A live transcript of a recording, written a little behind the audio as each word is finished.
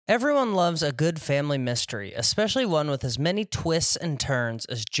Everyone loves a good family mystery, especially one with as many twists and turns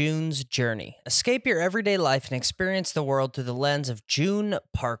as June's Journey. Escape your everyday life and experience the world through the lens of June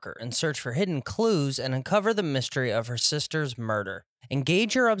Parker and search for hidden clues and uncover the mystery of her sister's murder.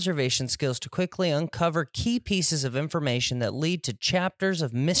 Engage your observation skills to quickly uncover key pieces of information that lead to chapters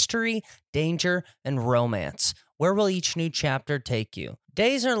of mystery, danger, and romance. Where will each new chapter take you?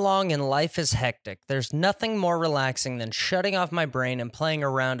 Days are long and life is hectic. There's nothing more relaxing than shutting off my brain and playing a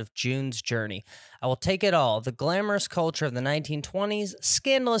round of June's Journey. I will take it all, the glamorous culture of the 1920s,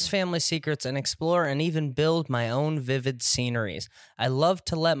 scandalous family secrets, and explore and even build my own vivid sceneries. I love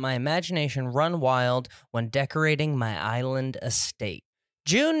to let my imagination run wild when decorating my island estate.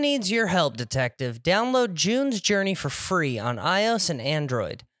 June needs your help, detective. Download June's Journey for free on iOS and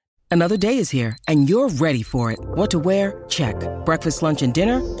Android. Another day is here, and you're ready for it. What to wear? Check. Breakfast, lunch, and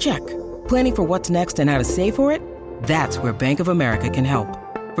dinner? Check. Planning for what's next and how to save for it? That's where Bank of America can help.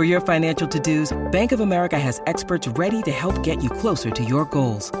 For your financial to-dos, Bank of America has experts ready to help get you closer to your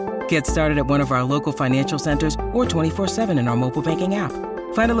goals. Get started at one of our local financial centers or 24/7 in our mobile banking app.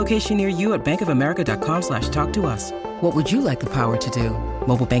 Find a location near you at bankofamerica.com/talktous. What would you like the power to do?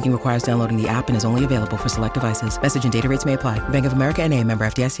 Mobile banking requires downloading the app and is only available for select devices. Message and data rates may apply. Bank of America N.A., member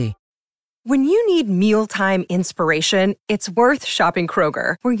FDIC. When you need mealtime inspiration, it's worth shopping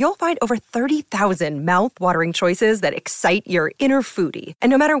Kroger, where you'll find over 30,000 mouth-watering choices that excite your inner foodie. And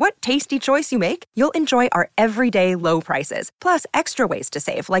no matter what tasty choice you make, you'll enjoy our everyday low prices, plus extra ways to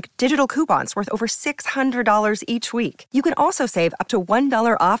save, like digital coupons worth over $600 each week. You can also save up to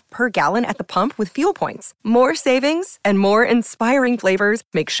 $1 off per gallon at the pump with fuel points. More savings and more inspiring flavors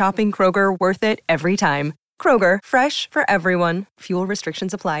make shopping Kroger worth it every time. Kroger, fresh for everyone. Fuel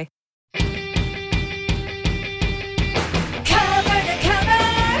restrictions apply.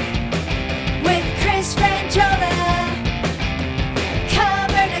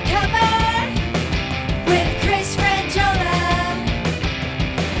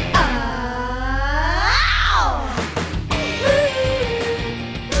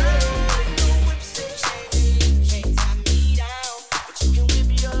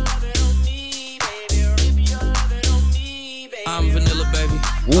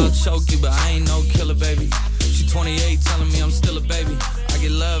 I'll choke you, but I ain't no killer, baby. She 28, telling me I'm still a baby. I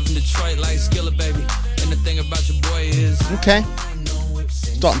get love in Detroit like Skilla, baby. And the thing about your boy is... Okay.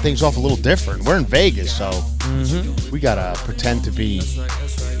 Starting things off a little different. We're in Vegas, so we gotta pretend to be,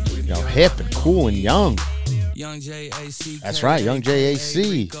 hip and cool and young. That's right, Young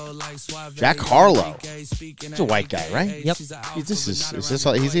JAC. Jack Harlow. He's a white guy, right? Yep.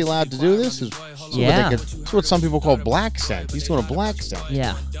 Is he allowed to do this? It's what some people call black scent. He's doing a black scent.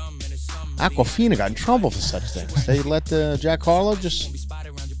 Yeah. Aquafina got in trouble for such things. They let Jack Harlow just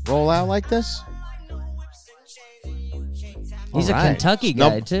roll out like this? He's a Kentucky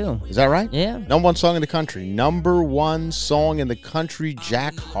guy, too. Is that right? Yeah. Number one song in the country. Number one song in the country,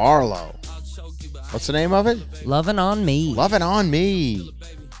 Jack Harlow. What's the name of it? Lovin' on Me. Lovin' on Me.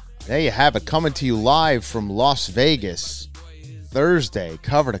 There you have it, coming to you live from Las Vegas. Thursday,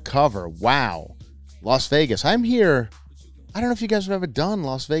 cover to cover. Wow. Las Vegas. I'm here. I don't know if you guys have ever done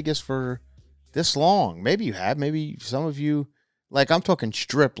Las Vegas for this long. Maybe you have. Maybe some of you, like I'm talking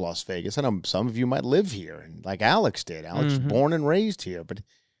strip Las Vegas. I know some of you might live here, and like Alex did. Alex was born and raised here, but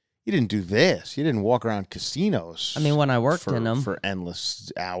you didn't do this. You didn't walk around casinos. I mean, when I worked in them. For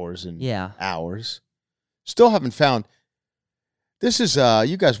endless hours and hours. Still haven't found. This is,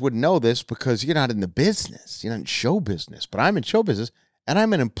 you guys wouldn't know this because you're not in the business. You're not in show business. But I'm in show business, and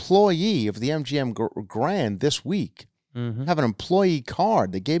I'm an employee of the MGM Grand this week. I have an employee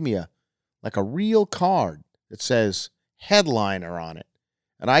card. They gave me a real card that says headliner on it.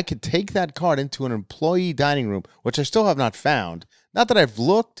 And I could take that card into an employee dining room, which I still have not found. Not that I've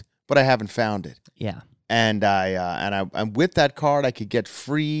looked, but I haven't found it. Yeah. And I'm with that card. I could get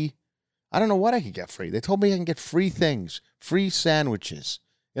free. I don't know what I could get free. They told me I can get free things, free sandwiches,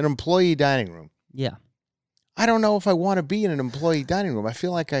 in an employee dining room. Yeah. I don't know if I want to be in an employee dining room. I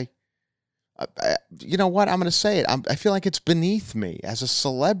feel like you know what? I'm going to say it. I feel like it's beneath me as a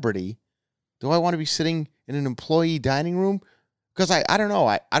celebrity. Do I want to be sitting in an employee dining room? Because I don't know.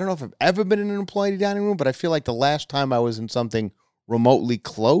 I don't know if I've ever been in an employee dining room, but I feel like the last time I was in something remotely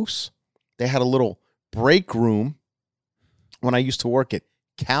close, they had a little break room when I used to work at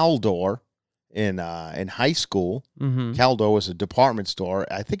Caldor in high school. Caldor was a department store.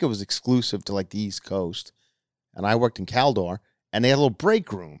 I think it was exclusive to like the East Coast. And I worked in Caldor, and they had a little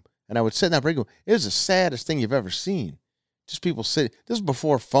break room. And I would sit in that break room. It was the saddest thing you've ever seen. Just people sit. This was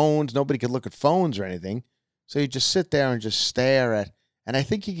before phones. Nobody could look at phones or anything. So you just sit there and just stare at. And I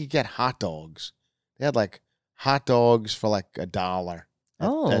think you could get hot dogs. They had like hot dogs for like $1.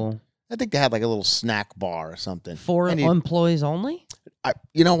 I think they had like a little snack bar or something. For employees only?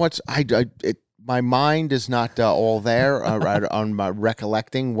 You know what's my mind is not all there on my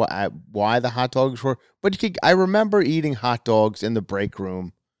recollecting why the hot dogs were. But I remember eating hot dogs in the break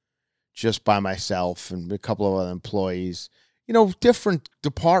room just by myself and a couple of other employees. You know, different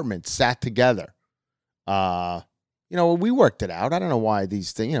departments sat together. You know, we worked it out. I don't know why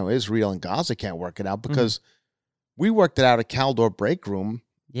these things, you know, Israel and Gaza can't work it out because we worked it out at Caldor break room.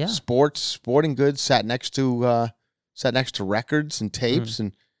 Yeah. Sporting goods sat next to records and tapes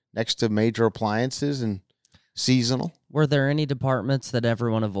and next to major appliances and seasonal. Were there any departments that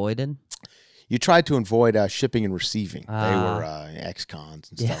everyone avoided? You tried to avoid shipping and receiving. They were ex-cons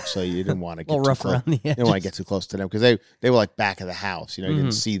and stuff, so you didn't want to get too close. You didn't want to get too close to them because they were like back of the house. You know, you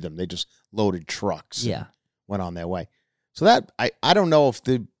didn't see them. They just loaded trucks. Yeah, went on their way. So that I don't know if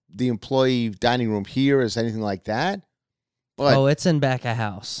the employee dining room here is anything like that. But, it's in back of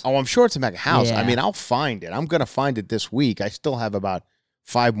house. Oh, I'm sure it's in back of house. Yeah. I mean, I'll find it. I'm going to find it this week. I still have about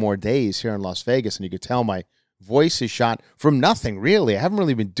 5 more days here in Las Vegas, and you could tell my voice is shot from nothing, really. I haven't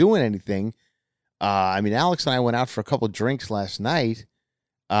really been doing anything. I mean, Alex and I went out for a couple of drinks last night,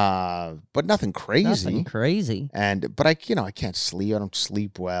 but nothing crazy. Nothing crazy. But I can't sleep. I don't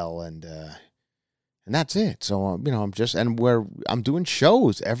sleep well, and that's it. So I'm doing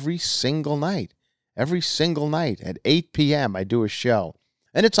shows every single night. Every single night at 8 p.m. I do a show.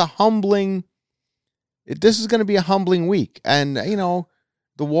 And it's a humbling, this is going to be a humbling week. And, you know,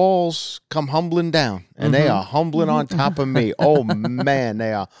 the walls come humbling down. And they are humbling on top of me. Oh, man,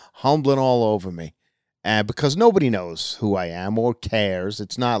 they are humbling all over me. And because nobody knows who I am or cares.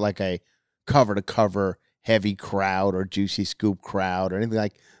 It's not like a cover-to-cover heavy crowd or juicy scoop crowd or anything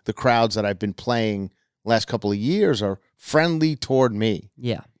like the crowds that I've been playing last couple of years are friendly toward me.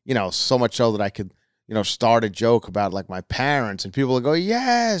 Yeah. You know, so much so that I could, you know, start a joke about like my parents and people will go,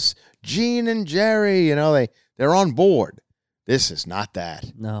 yes, Gene and Jerry, you know, they're on board. This is not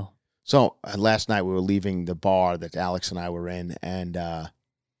that. No. So last night we were leaving the bar that Alex and I were in, and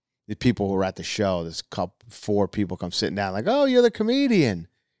the people who were at the show, there's 4 people come sitting down like, oh, you're the comedian.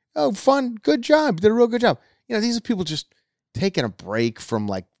 Oh, fun. Good job. Did a real good job. You know, these are people just taking a break from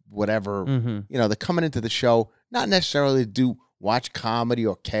like whatever, you know, they're coming into the show, not necessarily to watch comedy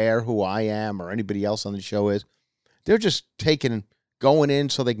or care who I am or anybody else on the show is. They're just going in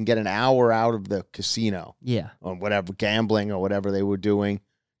so they can get an hour out of the casino. Yeah. Or whatever, gambling or whatever they were doing.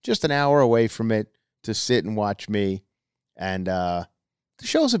 Just an hour away from it to sit and watch me. And the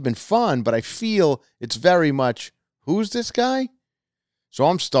shows have been fun, but I feel it's very much, who's this guy? So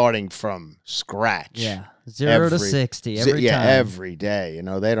I'm starting from scratch. Yeah. 0 to 60 every time. Yeah, every day. You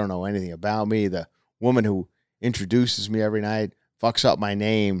know, they don't know anything about me. The woman who introduces me every night fucks up my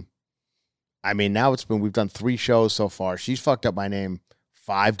name. I mean, now we've done 3 shows so far. She's fucked up my name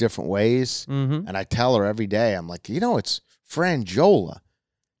 5 different ways. And I tell her every day, I'm like, you know, it's Frangiola.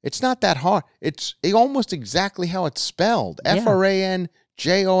 It's not that hard. It's almost exactly how it's spelled. Yeah.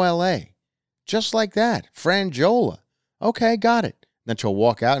 Franjola. Just like that. Frangiola. Okay, got it. Then she'll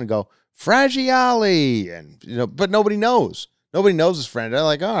walk out and go, Fragiali. And, you know, but nobody knows. Nobody knows this friend. They're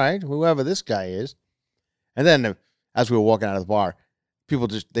like, all right, whoever this guy is. And then as we were walking out of the bar, people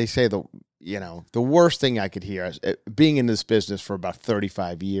they say the worst thing I could hear is being in this business for about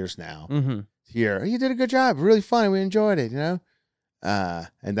 35 years now. Here, you did a good job. Really funny. We enjoyed it, you know?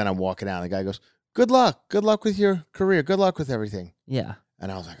 And then I'm walking out and the guy goes, good luck. Good luck with your career. Good luck with everything. Yeah.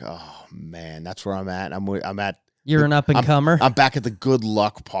 And I was like, oh man, that's where I'm at. You're an up-and-comer? I'm back at the good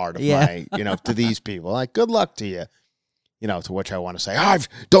luck part of my, you know, to these people. Like, good luck to you. You know, to which I want to say,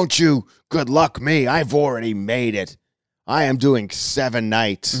 don't you good luck me. I've already made it. I am doing 7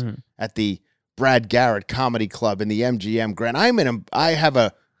 nights at the Brad Garrett Comedy Club in the MGM Grand. I have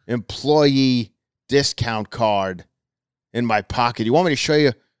a employee discount card in my pocket. You want me to show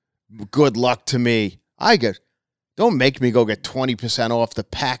you good luck to me? Don't make me go get 20% off the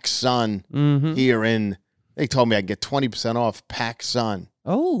Pac Sun here in, they told me I get 20% off Pac Sun.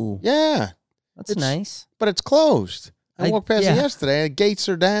 Oh. Yeah. That's nice. But it's closed. I walked past it yesterday. The gates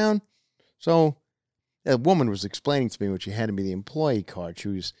are down. So a woman was explaining to me when she handed me the employee card. She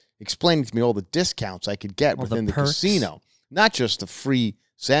was explaining to me all the discounts I could get within the casino. Not just the free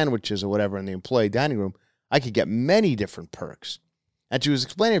sandwiches or whatever in the employee dining room. I could get many different perks. And she was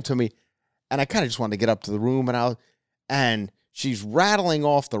explaining it to me, and I kind of just wanted to get up to the room, and she's rattling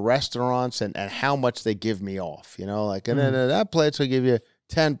off the restaurants and how much they give me off. You know, like, and then that place will give you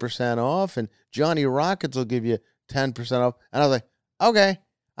 10% off, and Johnny Rockets will give you 10% off. And I was like, okay,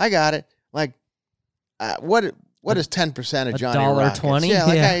 I got it. Like, what is 10% of Johnny Rockets? $1.20? Yeah,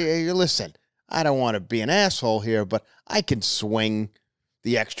 like, listen, I don't want to be an asshole here, but I can swing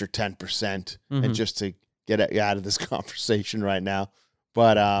the extra 10% and just to get out of this conversation right now.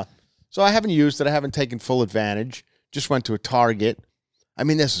 But so I haven't used it. I haven't taken full advantage. Just went to a Target. I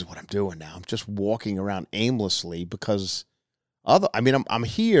mean, this is what I'm doing now. I'm just walking around aimlessly because I'm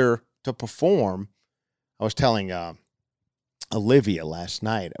here to perform. I was telling Olivia last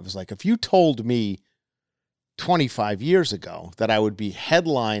night, I was like, if you told me 25 years ago that I would be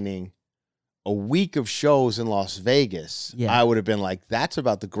headlining a week of shows in Las Vegas, I would have been like, that's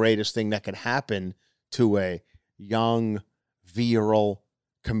about the greatest thing that could happen to a young, virile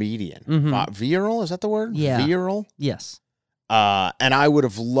comedian. Virile, is that the word? Yeah. Virile? Yes. And I would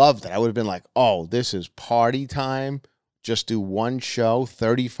have loved it. I would have been like, oh, this is party time. Just do one show,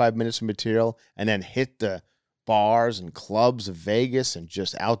 35 minutes of material, and then hit the bars and clubs of Vegas and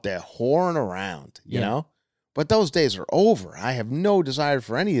just out there whoring around, you know? But those days are over. I have no desire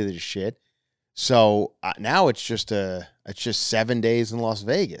for any of this shit. So now it's just 7 days in Las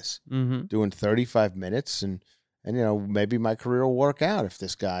Vegas, doing 35 minutes, and maybe my career will work out if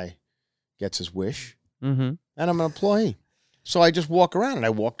this guy gets his wish, and I'm an employee. So I just walk around, and I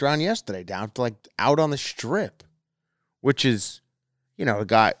walked around yesterday down to out on the Strip, which is, a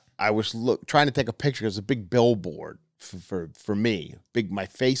guy. I was trying to take a picture. There's a big billboard for me, my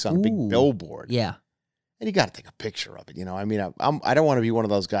face on a big billboard. Yeah, and you got to take a picture of it. I mean, I don't want to be one of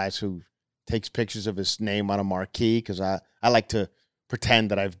those guys who takes pictures of his name on a marquee because I like to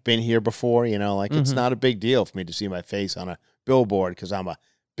pretend that I've been here before. It's not a big deal for me to see my face on a billboard because I'm a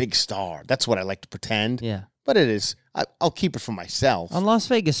big star. That's what I like to pretend. Yeah. But it is. I'll keep it for myself. On Las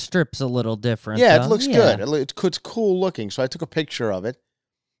Vegas Strip's a little different. Yeah, though. It looks good. It's cool looking. So I took a picture of it,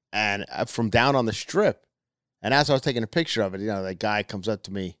 and from down on the Strip. And as I was taking a picture of it, that guy comes up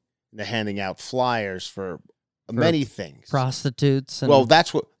to me and they're handing out flyers for many things. Prostitutes. Well,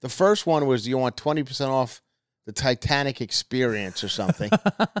 that's what the first one was. You want 20% off the Titanic experience or something.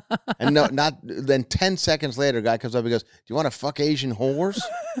 And then 10 seconds later, a guy comes up and goes, "Do you want to fuck Asian whores?"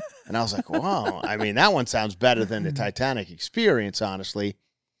 And I was like, wow. I mean, that one sounds better than the Titanic experience, honestly.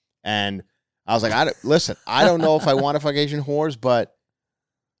 And I was like, I don't know if I want to fuck Asian whores, but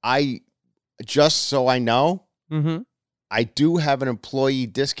just so I know, I do have an employee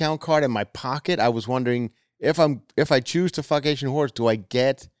discount card in my pocket. I was wondering if I choose to fuck Asian whores, do I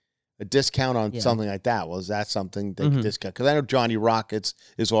get a discount on something like that? Well, is that something they can discount? Because I know Johnny Rockets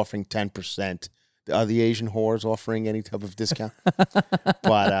is offering 10%. Are the Asian whores offering any type of discount?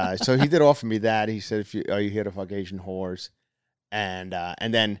 But so he did offer me that. He said, "Are you here to fuck Asian whores?" And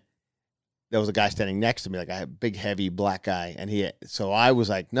then there was a guy standing next to me, like a big, heavy black guy, and so I was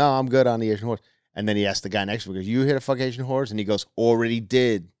like, "No, I'm good on the Asian whores." And then he asked the guy next to me, "You here to fuck Asian whores?" And he goes, "Already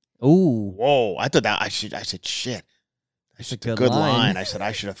did." Ooh, whoa! I thought that I said, "Shit." I said, good line. I said,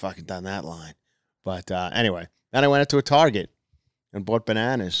 I should have fucking done that line. But anyway, then I went into a Target and bought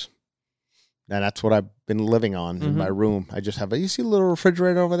bananas. And that's what I've been living on in my room. I just have you see a little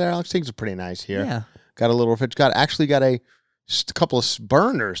refrigerator over there, Alex? Things are pretty nice here. Yeah. Got a little refrigerator. Actually got a couple of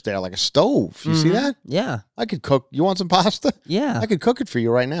burners there, like a stove. You see that? Yeah. I could cook. You want some pasta? Yeah. I could cook it for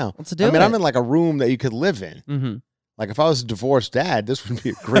you right now. Let's do it. I'm in like a room that you could live in. Like if I was a divorced dad, this would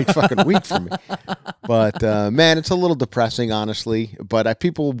be a great fucking week for me. But man, it's a little depressing, honestly. But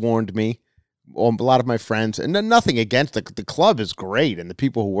people warned me. A lot of my friends, and nothing against the club is great, and the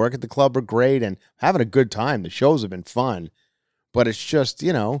people who work at the club are great, and having a good time. The shows have been fun, but it's just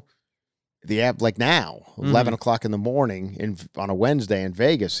the app like now 11 o'clock in the morning on a Wednesday in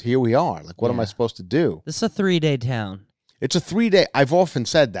Vegas. Here we are. Like, what am I supposed to do? This is a 3-day town. It's a 3-day. I've often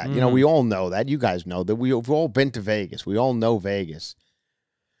said that. We all know that. You guys know that. We've all been to Vegas. We all know Vegas.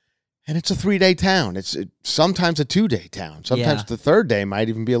 And it's a 3-day town. It's sometimes a 2-day town. Sometimes the third day might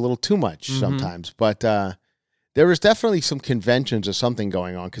even be a little too much sometimes. But there is definitely some conventions or something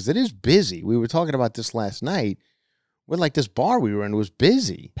going on because it is busy. We were talking about this last night when like this bar we were in was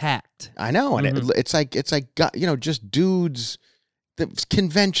busy. Packed. I know. And it's like just dudes, the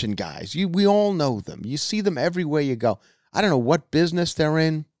convention guys. We all know them. You see them everywhere you go. I don't know what business they're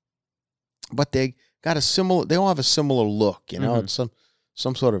in, but they all have a similar look. It's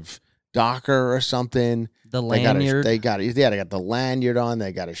some sort of docker or something. The lanyard. They got the lanyard on.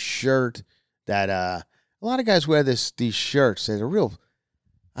 They got a shirt that a lot of guys wear these shirts. They're real.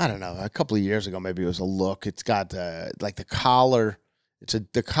 I don't know. A couple of years ago, maybe it was a look. It's got like the collar.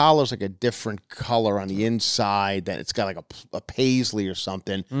 The collar's like a different color on the inside. That it's got like a paisley or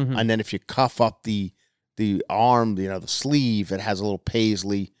something. And then if you cuff up the arm, the sleeve, it has a little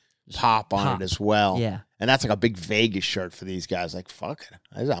paisley pop on it as well. Yeah. And that's like a big Vegas shirt for these guys. Like, fuck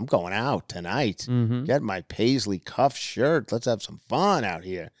it. I'm going out tonight. Get my paisley cuff shirt. Let's have some fun out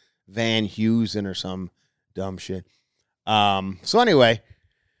here. Van Heusen or some dumb shit. So anyway,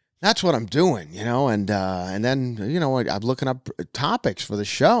 that's what I'm doing, and then, I'm looking up topics for the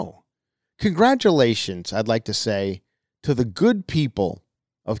show. Congratulations, I'd like to say, to the good people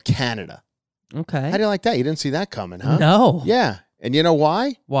of Canada. Okay. How do you like that? You didn't see that coming, huh? No. Yeah. And you know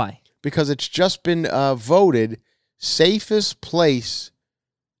why? Why? Because it's just been voted safest place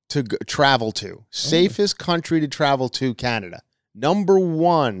to travel to. Safest country to travel to, Canada. Number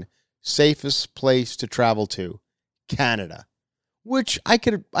 1 safest place to travel to, Canada. Which I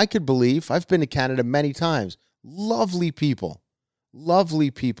could believe. I've been to Canada many times. Lovely people. Lovely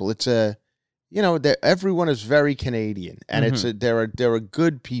people. It's everyone is very Canadian, and they're a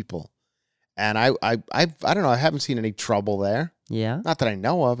good people. And I don't know, I haven't seen any trouble there. Yeah. Not that I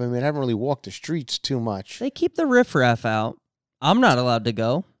know of. I mean, I haven't really walked the streets too much. They keep the riffraff out. I'm not allowed to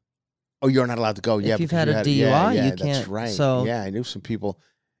go. Oh, you're not allowed to go. If you've had a DUI, you can't. That's right. So yeah, I knew some people.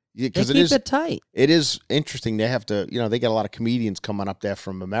 They keep it tight. It is interesting. They have to, they get a lot of comedians coming up there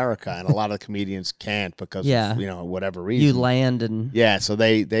from America, and a lot of the comedians can't because of, whatever reason. You land and so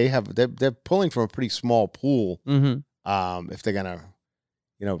they're pulling from a pretty small pool. If they're gonna,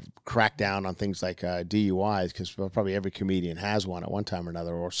 crack down on things like DUIs, because probably every comedian has one at one time or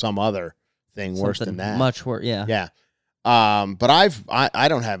another, or some other thing worse than that. Much worse. Yeah. Yeah. But I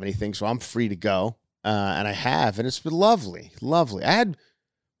don't have anything, so I'm free to go, and I have, and it's been lovely. I had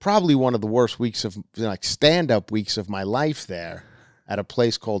probably one of the worst weeks of stand-up weeks of my life there at a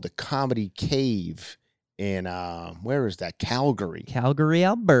place called the Comedy Cave in where is that? Calgary,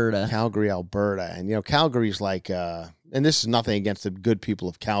 Alberta. And Calgary's like and this is nothing against the good people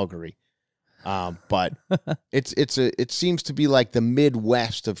of Calgary, but it seems to be like the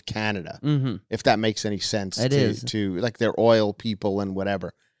Midwest of Canada, if that makes any sense. It is to like their oil people and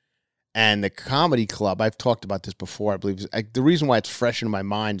whatever. And the comedy club, I've talked about this before, I believe. The reason why it's fresh in my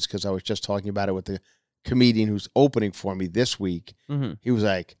mind is because I was just talking about it with the comedian who's opening for me this week. He was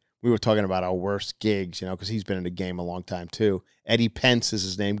like, we were talking about our worst gigs, because he's been in the game a long time too. Eddie Pence is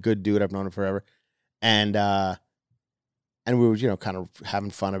his name. Good dude. I've known him forever. And we were, kind of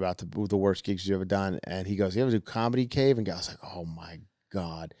having fun about the worst gigs you've ever done. And he goes, you ever do Comedy Cave? And I was like, oh my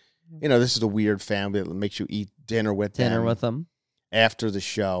God. This is a weird family that makes you eat dinner with them after the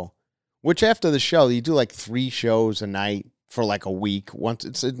show. Which after the show, you do like 3 shows a night for like a week. Once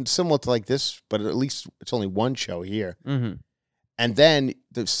it's similar to like this, but at least it's only 1 show here. And then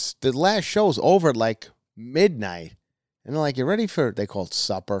the last show's over at like midnight, and they're like, "You ready for?" They call it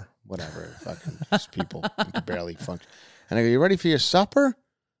supper, whatever. Fucking just people who can barely function. And I go, "You ready for your supper?"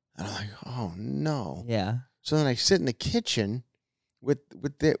 And I'm like, "Oh no." Yeah. So then I sit in the kitchen with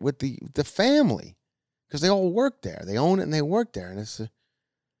the family, because they all work there. They own it and they work there, and it's.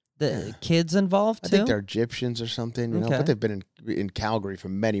 The kids involved, too? I think they're Egyptians or something, but they've been in Calgary for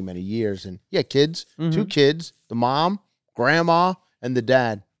many, many years. And, kids, 2 kids, the mom, grandma, and the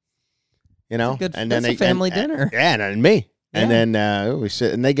dad, and then a family dinner. And then me. Yeah. And then we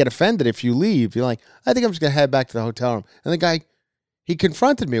sit, and they get offended if you leave. You're like, I think I'm just going to head back to the hotel room. And the guy, he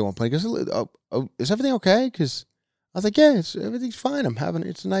confronted me at one point. He goes, is everything okay? Because I was like, yeah, everything's fine.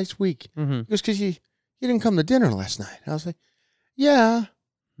 It's a nice week. He goes, because you didn't come to dinner last night. I was like, yeah.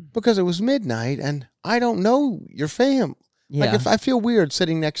 Because it was midnight, and I don't know your fam. Yeah. Like, if I feel weird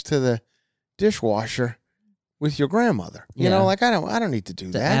sitting next to the dishwasher with your grandmother, I don't need to do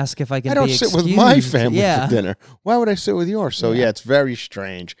that. Ask if I can. I don't be sit excused. with my family for dinner. Why would I sit with yours? So it's very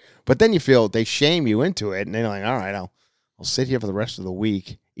strange. But then you feel they shame you into it, and they're like, all right, I'll sit here for the rest of the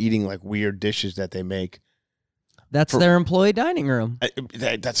week eating like weird dishes that they make. That's their employee dining room.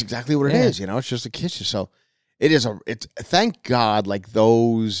 That's exactly what it is. It's just a kitchen. So. It's thank God, like,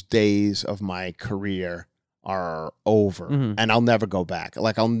 those days of my career are over, and I'll never go back.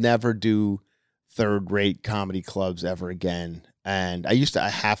 Like, I'll never do third-rate comedy clubs ever again. And I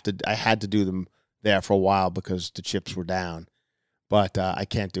had to do them there for a while because the chips were down, but I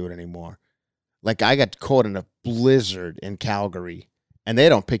can't do it anymore. Like, I got caught in a blizzard in Calgary, and they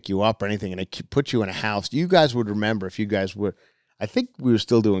don't pick you up or anything, and they put you in a house. You guys would remember if you guys were. I think we were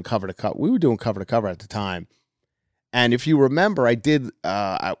still doing cover to cover. We were doing cover to cover at the time. And if you remember, I did.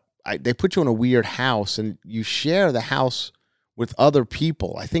 They put you in a weird house, and you share the house with other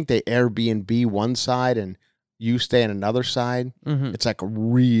people. I think they Airbnb one side, and you stay on another side. It's like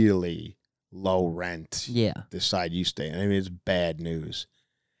really low rent. Yeah, the side you stay in. I mean, it's bad news.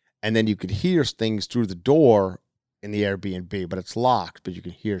 And then you could hear things through the door in the Airbnb, but it's locked. But you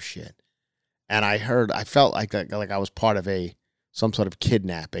can hear shit. And I felt like I was part of some sort of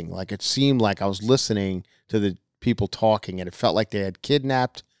kidnapping. Like, it seemed like I was listening to the people talking, and it felt like they had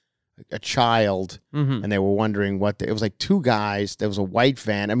kidnapped a child, and they were wondering it was like 2 guys. There was a white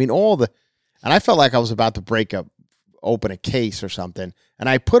van. I mean, and I felt like I was about to break up open a case or something. And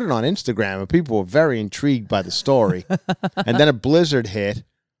I put it on Instagram, and people were very intrigued by the story. And then a blizzard hit,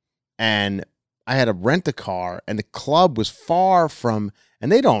 and I had to rent a car, and the club was far from,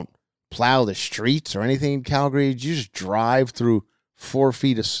 and they don't plow the streets or anything in Calgary. You just drive through 4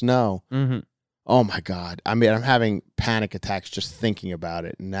 feet of snow. Mm-hmm. Oh, my God. I mean, I'm having panic attacks just thinking about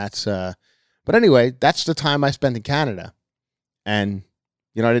it. And that's, but anyway, that's the time I spent in Canada. And,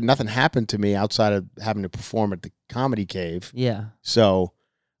 you know, nothing happened to me outside of having to perform at the Comedy Cave. Yeah. So,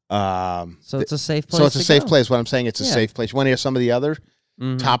 it's a safe place. So it's a safe place. What I'm saying, it's a safe place. You want to hear some of the other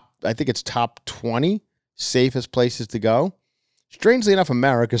I think it's top 20 safest places to go. Strangely enough,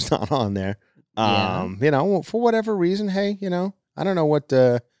 America's not on there. You know, for whatever reason, hey, you know, I don't know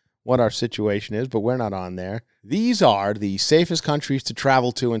what our situation is, but we're not on there. These are the safest countries to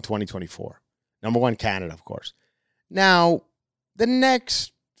travel to in 2024. Number 1, Canada, of course. Now, the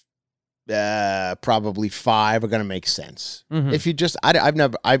next probably 5 are going to make sense. Mm-hmm. If you just, I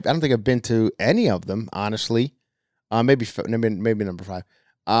don't think I've been to any of them, honestly. Maybe number 5.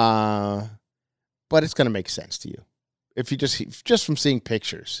 But it's going to make sense to you. If you just from seeing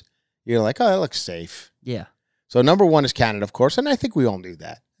pictures, you're like, oh, that looks safe. Yeah. So number 1 is Canada, of course, and I think we all knew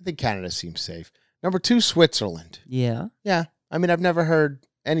that. I think Canada seems safe. Number 2, Switzerland. Yeah. Yeah. I mean, I've never heard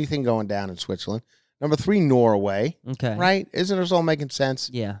anything going down in Switzerland. Number 3, Norway. Okay. Right? Isn't this all making sense?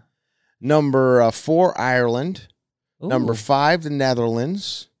 Yeah. Number 4, Ireland. Ooh. Number 5, the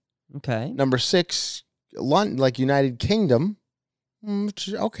Netherlands. Okay. Number 6, London, like United Kingdom.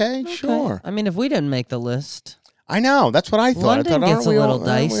 Okay, sure. I mean, if we didn't make the list. I know. That's what I thought. London gets a little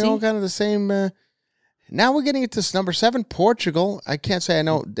dicey. We all kind of the same. Now we're getting into number 7, Portugal. I can't say I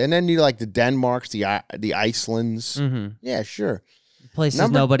know. And then you like the Denmarks, the Icelands. Mm-hmm. Yeah, sure. Places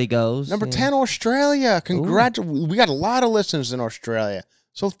nobody goes. Number 10, Australia. We got a lot of listeners in Australia.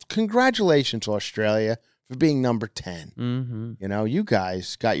 So congratulations, Australia, for being number 10. Mm-hmm. You know, you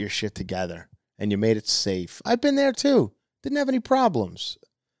guys got your shit together, and you made it safe. I've been there, too. Didn't have any problems.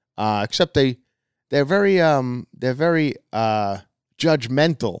 Except they're very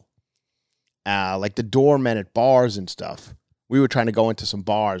judgmental. Like the doormen at bars and stuff. We were trying to go into some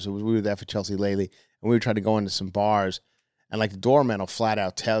bars. We were there for Chelsea lately, and we were trying to go into some bars, and like the doorman will flat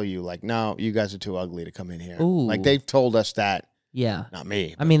out tell you, like, no, you guys are too ugly to come in here. Ooh. Like they've told us that. Yeah. Not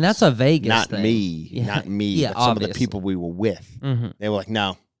me. I mean, that's a Vegas thing. Not me. Yeah, but some obviously. of the people we were with. Mm-hmm. They were like,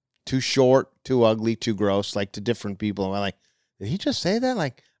 no, too short, too ugly, too gross, like to different people. And we're like, did he just say that?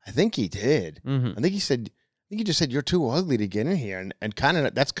 Like, I think he did. Mm-hmm. I think he just said you're too ugly to get in here, and kind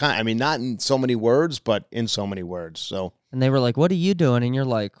of that's kind. I mean, not in so many words, but in so many words. So. And they were like, "What are you doing?" And you're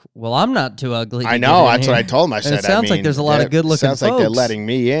like, "Well, I'm not too ugly." I know. That's what I told them. I said, it sounds like there's a lot of good-looking folks. Sounds like they're letting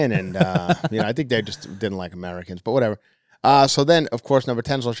me in, and you know, I think they just didn't like Americans, but whatever. So then, of course, number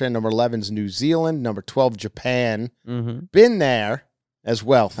 10 is Australia. Number 11 is New Zealand. Number 12, Japan. Mm-hmm. Been there as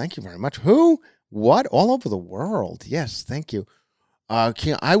well. Thank you very much. Who? What? All over the world. Yes, thank you.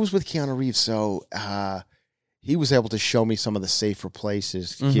 I was with Keanu Reeves, so he was able to show me some of the safer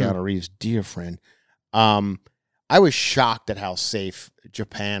places. Mm-hmm. Keanu Reeves, dear friend. I was shocked at how safe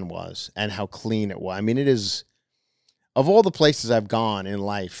Japan was and how clean it was. I mean, it is, of all the places I've gone in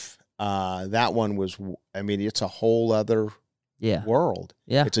life, that one was, I mean, it's a whole other world.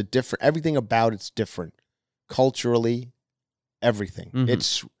 Yeah. It's a different, everything about it's different. Culturally, everything. Mm-hmm.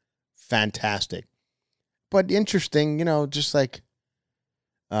 It's fantastic. But interesting, you know, just like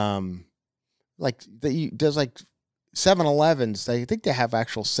there's like 7-Elevens. I think they have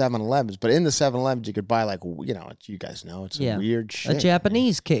actual 7-Elevens, but in the 7-Elevens you could buy like, you know, you guys know, it's a weird shit. A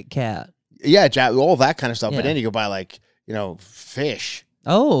Japanese Kit Kat. Yeah, all that kind of stuff. Yeah. But then you could buy like, you know, fish.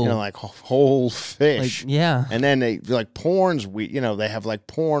 Oh. You know, like whole fish. Like, yeah. And then they like porn's, you know, they have like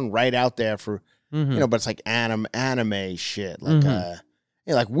porn right out there for, you know, but it's like anime shit. Like, you know,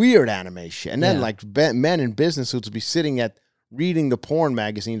 like weird anime shit. And then like men in business suits would be sitting at reading the porn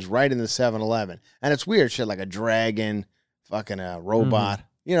magazines right in the 7-Eleven. And it's weird shit like a dragon, fucking a robot. Mm-hmm.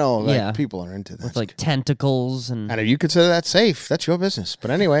 You know, like people are into that. With like tentacles. And if you consider that safe, that's your business.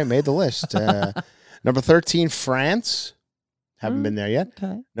 But anyway, made the list. Number 13, France. Haven't been there yet.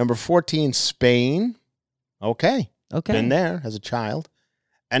 Okay. Number 14, Spain. Okay. Been there as a child.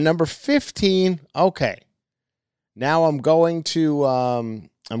 And number 15, okay. Now I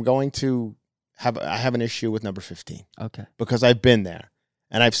have an issue with number 15. Okay. Because I've been there.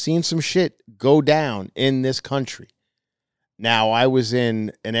 And I've seen some shit go down in this country. Now, I was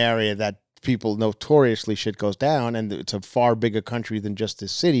in an area that people notoriously shit goes down, and it's a far bigger country than just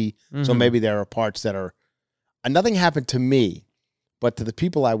this city. Mm-hmm. So maybe there are parts that are... nothing happened to me, but to the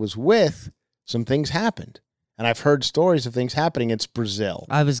people I was with, some things happened. And I've heard stories of things happening. It's Brazil.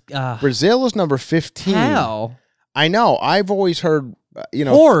 Brazil is number 15. How? I know. I've always heard,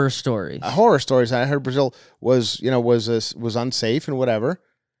 horror stories. Horror stories. I heard Brazil was unsafe and whatever.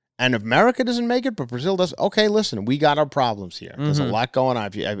 And if America doesn't make it, but Brazil does, okay, listen, we got our problems here. There's a lot going on.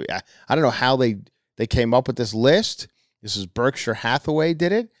 I don't know how they came up with this list. This is Berkshire Hathaway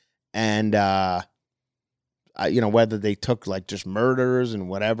did it. And, whether they took like just murders and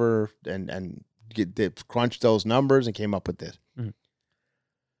whatever and they crunched those numbers and came up with this. Mm-hmm.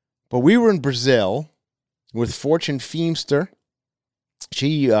 But we were in Brazil with Fortune Feimster.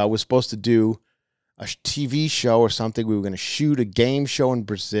 She was supposed to do a TV show or something. We were going to shoot a game show in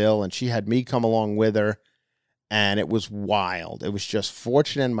Brazil, and she had me come along with her, and it was wild. It was just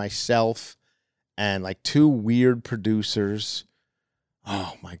Fortune and myself and like 2 weird producers.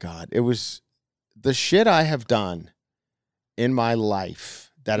 Oh, my God. It was the shit I have done in my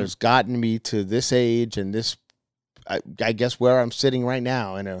life that has gotten me to this age and this, I guess, where I'm sitting right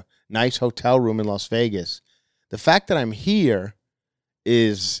now in a nice hotel room in Las Vegas. The fact that I'm here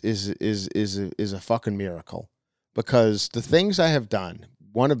is a fucking miracle, because the things I have done,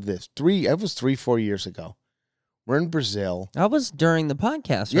 one of this, it was 3-4 years ago. We're in Brazil. That was during the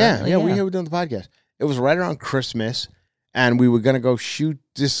podcast, right? Yeah, we were doing the podcast. It was right around Christmas, and we were going to go shoot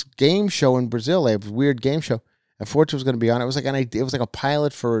this game show in Brazil. It was a weird game show, and Fortune was going to be on. It was like a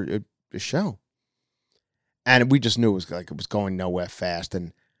pilot for a show, and we just knew it was going nowhere fast.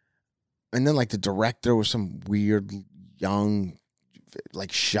 And then like the director was some weird young,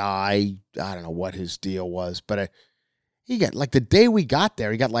 like shy, I don't know what his deal was, but he got, like, the day we got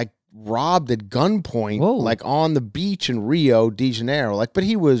there, he got like robbed at gunpoint. Whoa. Like on the beach in Rio de Janeiro. Like, but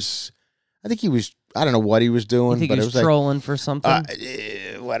I don't know what he was doing. You think but he was trolling for something?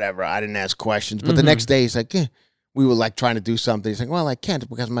 Whatever. I didn't ask questions. But the next day he's like, we were like trying to do something. He's like, well, I can't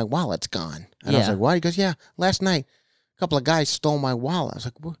because my wallet's gone. And I was like, what? He goes, yeah, last night a couple of guys stole my wallet. I was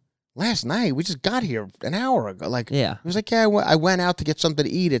like, what? Last night? We just got here an hour ago. Like, yeah. He was like, yeah, I went out to get something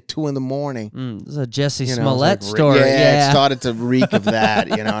to eat at 2 a.m. This is a Jesse Smollett story. Yeah, it started to reek of that,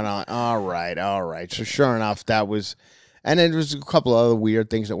 and I'm like, all right. So sure enough, that was, and there was a couple of other weird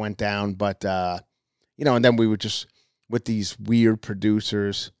things that went down, but, and then we were just with these weird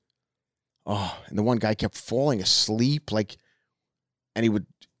producers. Oh, and the one guy kept falling asleep, like, and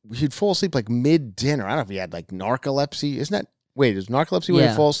he'd fall asleep like mid-dinner. I don't know if he had like narcolepsy. Isn't that, wait, is narcolepsy when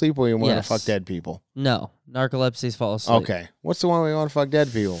you fall asleep or you want to fuck dead people? No, narcolepsy's fall asleep. Okay. What's the one where you want to fuck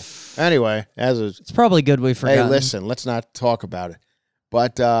dead people? Anyway, it's probably good we forgot. Hey, listen, let's not talk about it.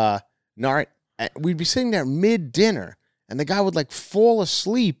 But we'd be sitting there mid-dinner, and the guy would like fall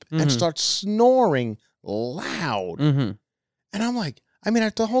asleep and start snoring loud. And I'm like,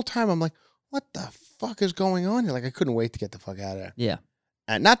 the whole time I'm like, what the fuck is going on here? Like, I couldn't wait to get the fuck out of there. Yeah.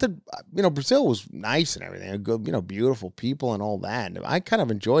 And not that, Brazil was nice and everything, good, beautiful people and all that. And I kind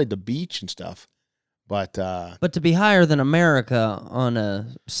of enjoyed the beach and stuff. But to be higher than America on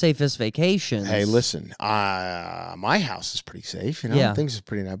a safest vacation. Hey, listen, my house is pretty safe, things is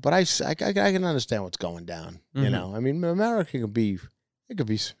pretty nice. But I can understand what's going down, America could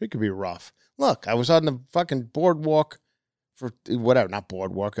be rough. Look, I was on the fucking boardwalk for whatever, not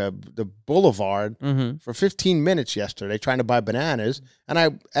boardwalk, the boulevard for 15 minutes yesterday trying to buy bananas,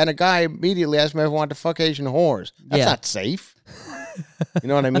 and a guy immediately asked me if I wanted to fuck Asian whores. That's not safe. You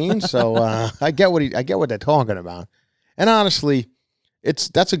know what I mean? So I get what they're talking about. And honestly,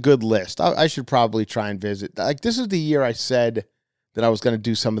 that's a good list. I should probably try and visit. Like, this is the year I said that I was going to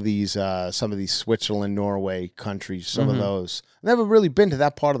do some of these Switzerland, Norway countries, some of those. I've never really been to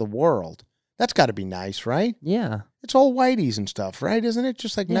that part of the world. That's got to be nice, right? Yeah. It's all whiteys and stuff, right? Isn't it?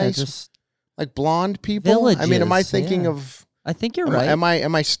 Just like nice, like blonde people. Villages, am I thinking of? I think you're right. Am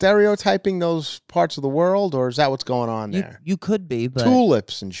I stereotyping those parts of the world, or is that what's going on there? You could be, but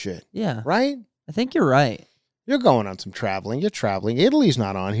tulips and shit. Yeah. Right. I think you're right. You're going on some traveling. You're traveling. Italy's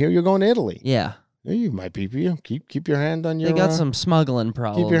not on here. You're going to Italy. Yeah. You might be. Keep your hand on your. They got some smuggling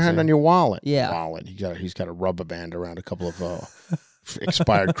problems. Keep your hand on your wallet. Yeah. Wallet. He's got a rubber band around a couple of.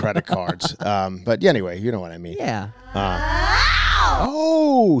 Expired credit cards. But anyway, you know what I mean. Yeah.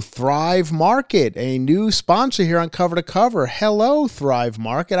 Thrive Market, a new sponsor here on Cover to Cover. Hello, Thrive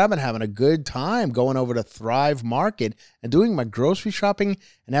Market. I've been having a good time going over to Thrive Market and doing my grocery shopping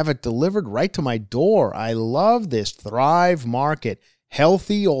and have it delivered right to my door. I love this Thrive Market.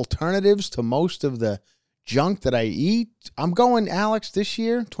 Healthy alternatives to most of the junk that I eat. I'm going, Alex, this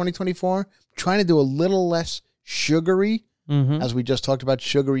year, 2024, trying to do a little less sugary. As we just talked about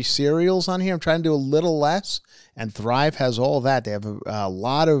sugary cereals on here, I'm trying to do a little less, and Thrive has all that. They have a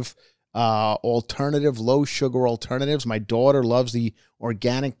lot of alternative, low-sugar alternatives. My daughter loves the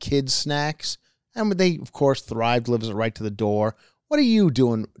organic kids snacks, and of course, Thrive delivers it right to the door. What are you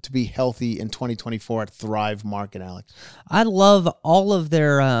doing to be healthy in 2024 at Thrive Market, Alex? I love all of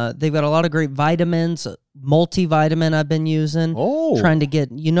their, they've got a lot of great vitamins, multivitamin I've been using. Oh. Trying to get,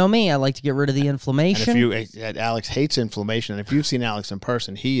 you know me, I like to get rid of the inflammation. And Alex hates inflammation. And if you've seen Alex in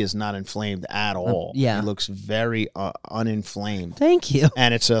person, he is not inflamed at all. Yeah. He looks very uninflamed. Thank you.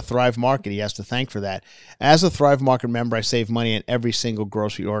 And it's a Thrive Market. He has to thank for that. As a Thrive Market member, I save money on every single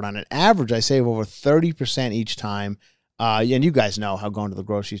grocery order. On an average, I save over 30% each time. And you guys know how going to the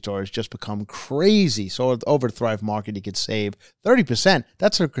grocery store has just become crazy. So over at Thrive Market, you could save 30%.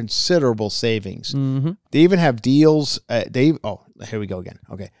 That's a considerable savings. Mm-hmm. They even have deals. Here we go again.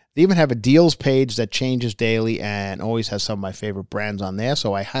 Okay. They even have a deals page that changes daily and always has some of my favorite brands on there.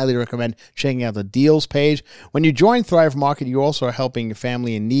 So I highly recommend checking out the deals page. When you join Thrive Market, you also are helping your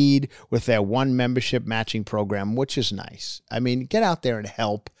family in need with their one membership matching program, which is nice. I mean, get out there and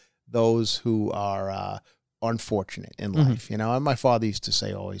help those who are unfortunate in life, you know. And my father used to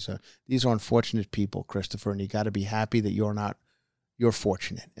say always, these are unfortunate people, Christopher, and you got to be happy that you're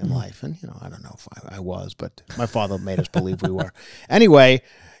fortunate in life. And, you know, I don't know if I was, but my father made us believe we were. Anyway,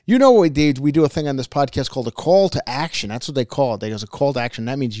 you know what we did? We do a thing on this podcast called a call to action. That's what they call it. There's a call to action.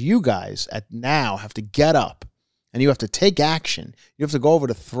 That means you guys now have to get up and you have to take action. You have to go over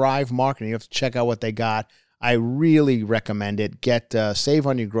to Thrive Market and you have to check out what they got. I really recommend it. Save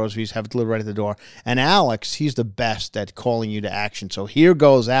on your groceries, have it delivered right at the door. And Alex, he's the best at calling you to action. So here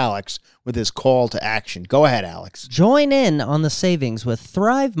goes Alex with his call to action. Go ahead, Alex. Join in on the savings with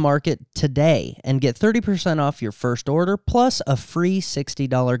Thrive Market today and get 30% off your first order plus a free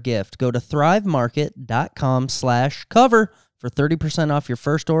 $60 gift. Go to thrivemarket.com/cover for 30% off your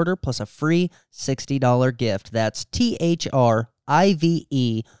first order plus a free $60 gift. That's THRIVE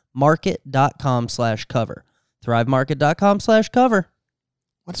market.com/cover. thrivemarket.com/cover.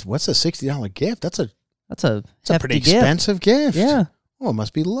 What's a $60 gift? That's a pretty gift. expensive gift. Yeah. Oh, it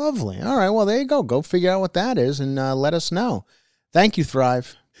must be lovely. All right, well, there you go. Go figure out what that is and let us know. Thank you,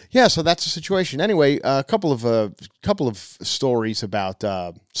 Thrive. Yeah, so that's the situation. Anyway, a couple of stories about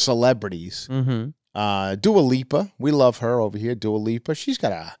celebrities. Mm-hmm. Dua Lipa, we love her over here. Dua Lipa, she's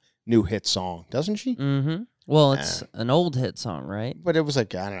got a new hit song, doesn't she? Mm-hmm. Well, it's an old hit song, right? But it was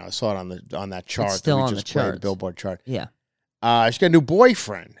like, I don't know, I saw it on that chart. It's still that we on just the played, charts. the Billboard chart. Yeah. She's got a new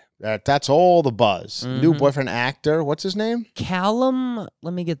boyfriend. That's all the buzz. Mm-hmm. New boyfriend actor. What's his name? Callum.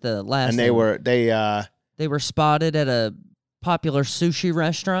 Let me get the last And name. they were spotted at a popular sushi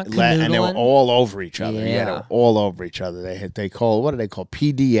restaurant, and they were all over each other. Yeah. They were all over each other. What do they call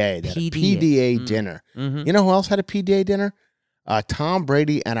PDA? They had a PDA dinner. Mm-hmm. You know who else had a PDA dinner? Tom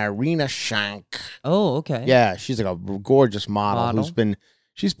Brady and Irina Shayk. Oh, okay. Yeah, she's like a gorgeous model.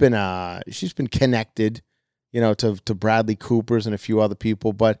 She's been connected, you know, to Bradley Cooper's and a few other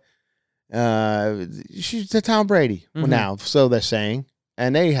people, but she's to Tom Brady now, so they're saying.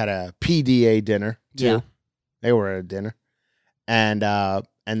 And they had a PDA dinner too. Yeah. They were at a dinner, and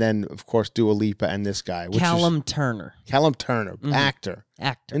then of course Dua Lipa and this guy, Callum Turner, actor,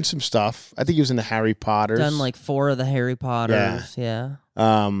 and some stuff. I think he was in the Harry Potters. Done like 4 of the Harry Potters. Yeah.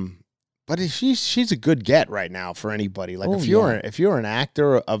 But she's a good get right now for anybody. Like if you're an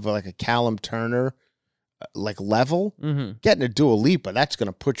actor of like a Callum Turner like level, getting a Dua Lipa, that's going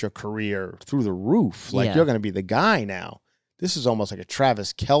to put your career through the roof. Like you're going to be the guy now. This is almost like a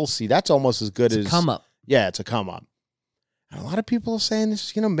Travis Kelce. That's almost as good as come up. Yeah, it's a come up. And a lot of people are saying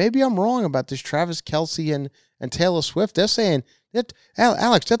this, you know, maybe I'm wrong about this Travis Kelce and Taylor Swift. They're saying that,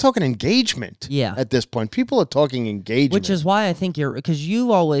 Alex, they're talking engagement. Yeah. At this point, people are talking engagement. Which is why I think because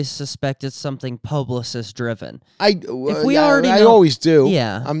you always suspect it's something publicist driven. I always do.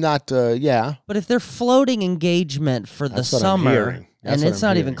 Yeah. I'm not, yeah. But if they're floating engagement for the summer, and it's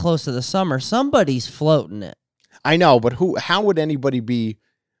not even close to the summer, somebody's floating it. I know, but how would anybody be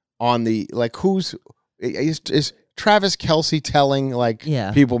on the, like, is Travis Kelce telling, like,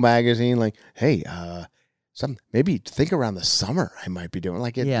 People Magazine, like, hey, maybe think around the summer I might be doing.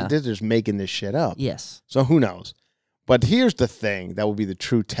 Like, they're just making this shit up. Yes. So who knows? But here's the thing that will be the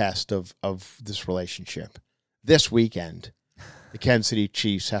true test of this relationship. This weekend, the Kansas City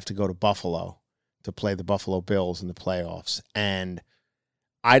Chiefs have to go to Buffalo to play the Buffalo Bills in the playoffs. And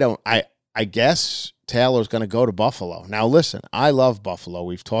I guess Taylor's going to go to Buffalo. Now, listen, I love Buffalo.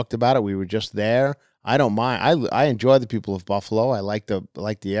 We've talked about it. We were just there. I don't mind. I enjoy the people of Buffalo. I like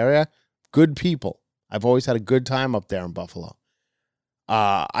the area. Good people. I've always had a good time up there in Buffalo.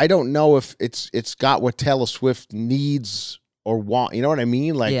 I don't know if it's got what Taylor Swift needs or want. You know what I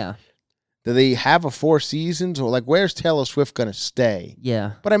mean? Like, do they have a 4 seasons, or like where's Taylor Swift going to stay?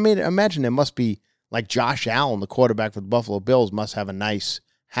 Yeah. But I mean, imagine there must be like Josh Allen, the quarterback for the Buffalo Bills, must have a nice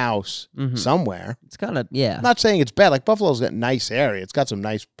house somewhere. It's kind of, yeah. I'm not saying it's bad. Like, Buffalo's got a nice area. It's got some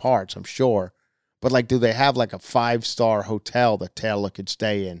nice parts, I'm sure. But, like, do they have, like, a 5-star hotel that Taylor could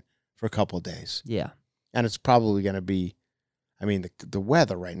stay in for a couple of days? Yeah. And it's probably going to be, I mean, the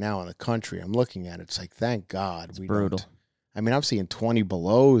weather right now in the country, I'm looking at it, it's like, thank God. It's brutal. I mean, I'm seeing 20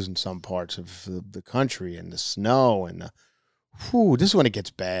 belows in some parts of the country, and the snow, and this is when it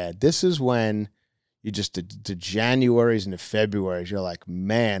gets bad. This is when you just, the Januaries and the Februaries, you're like,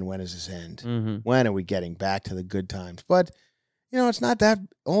 man, when does this end? Mm-hmm. When are we getting back to the good times? But, you know, it's not that,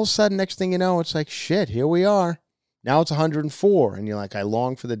 all of a sudden, next thing you know, it's like, shit, here we are. Now it's 104, and you're like, I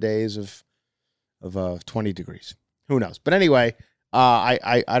long for the days of 20 degrees. Who knows? But anyway,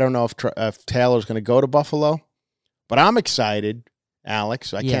 I don't know if Taylor's going to go to Buffalo, but I'm excited,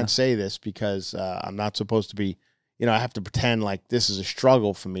 Alex. I can't say this because I'm not supposed to be, you know, I have to pretend like this is a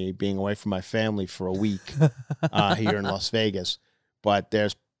struggle for me being away from my family for a week here in Las Vegas. But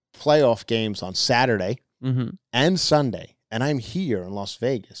there's playoff games on Saturday and Sunday, and I'm here in Las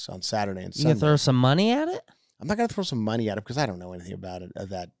Vegas on Saturday and Sunday. You gonna throw some money at it? I'm not going to throw some money at it because I don't know anything about it,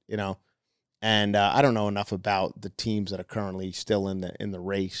 you know. And I don't know enough about the teams that are currently still in the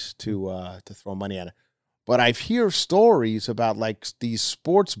race to throw money at it. But I've heard stories about, like, these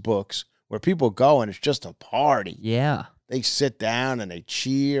sports books where people go and it's just a party. Yeah. They sit down and they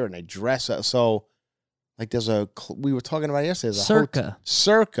cheer and they dress up. So, like, we were talking about it yesterday. Circa.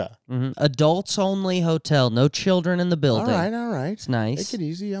 Circa. Mm-hmm. Adults only hotel. No children in the building. All right. It's nice. Take it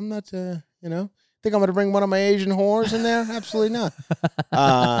easy. I'm not, you know. Think I'm going to bring one of my Asian whores in there? Absolutely not.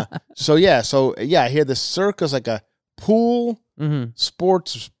 So, I hear the Circa's like a pool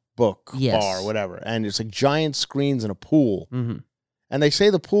sports book bar, whatever. And it's like giant screens and a pool. Mm-hmm. And they say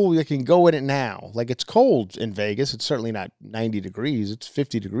the pool, you can go in it now. Like, it's cold in Vegas. It's certainly not 90 degrees. It's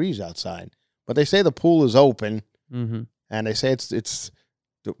 50 degrees outside. But they say the pool is open. Mm-hmm. And they say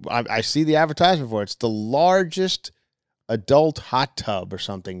I see the advertisement for it. It's the largest adult hot tub or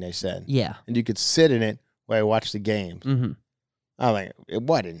something, they said. Yeah. And you could sit in it while you watch the games. Mm-hmm. I'm like,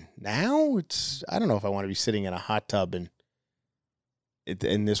 what, now? I don't know if I want to be sitting in a hot tub in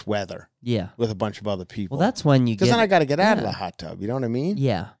this weather. Yeah. With a bunch of other people. Well, that's when you because then I got to get out of the hot tub. You know what I mean?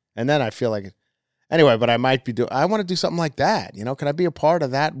 Yeah. And then I feel like anyway, but I might be I want to do something like that. You know, can I be a part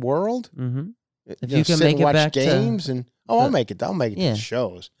of that world? Mm-hmm. If you can sit make and it watch back games to I'll make it to the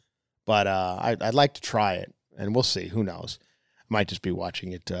shows. But I'd like to try it, and we'll see. Who knows? I might just be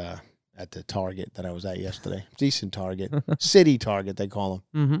watching it at the Target that I was at yesterday. Decent Target, City Target they call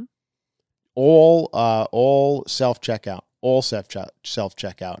them. Mm-hmm. All self checkout. All self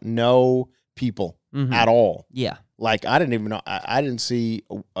checkout. No people at all. Yeah. Like, I didn't even know. I didn't see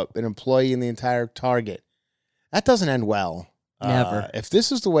an employee in the entire Target. That doesn't end well. Never. If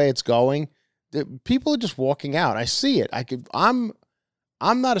this is the way it's going, people are just walking out. I see it. I'm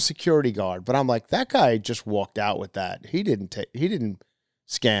not a security guard, but I'm like, that guy just walked out with that. He didn't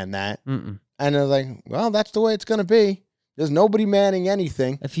scan that. Mm-mm. And they're like, well, that's the way it's going to be. There's nobody manning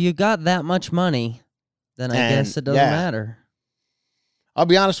anything. If you got that much money, then I guess it doesn't matter. I'll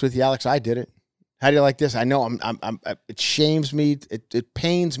be honest with you, Alex. I did it. How do you like this? I know it shames me. It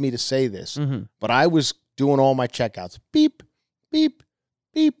pains me to say this, but I was doing all my checkouts. Beep, beep,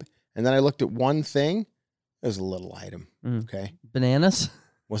 beep. And then I looked at one thing. It was a little item. Okay. Bananas?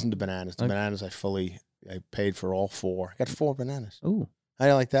 Wasn't the bananas. The bananas I paid for all 4. I got 4 bananas. Ooh. How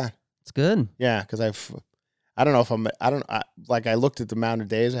do you like that? It's good. Yeah, because I don't know if I looked at the amount of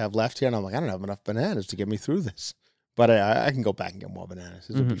days I have left here, and I'm like, I don't have enough bananas to get me through this. But I can go back and get more bananas.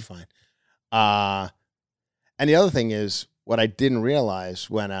 This will be fine. And the other thing is, what I didn't realize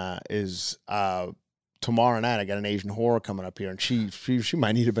is tomorrow night I got an Asian whore coming up here, and she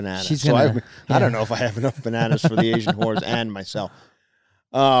might need a banana. I don't know if I have enough bananas for the Asian whores and myself.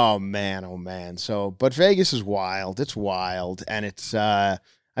 Oh man. So, but Vegas is wild. It's wild, and it's. I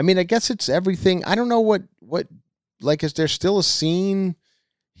mean, I guess it's everything. I don't know what. Like, is there still a scene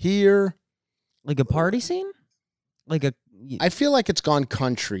here? Like a party scene? Like a. I feel like it's gone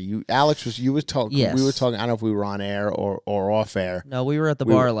country. You were talking. Yes. We were talking. I don't know if we were on air or off air. No, we were at the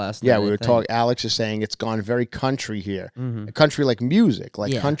bar last night. Yeah, we were talking. Alex is saying it's gone very country here. Mm-hmm. Country like music,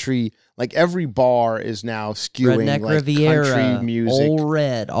 country. Like, every bar is now skewing Redneck like Riviera, country music. Old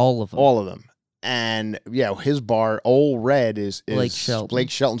Red, all of them. And yeah, his bar, Old Red, is Blake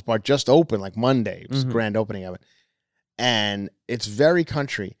Shelton's bar, just opened like Monday. It was the grand opening of it, and it's very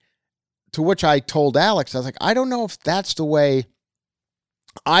country. To which I told Alex, I was like, I don't know if that's the way.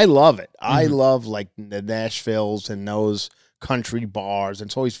 I love it. I love, like, the Nashvilles and those country bars. And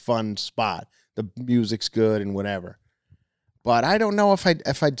it's always a fun spot. The music's good and whatever. But I don't know if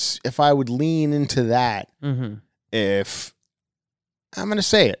I would lean into that if I'm going to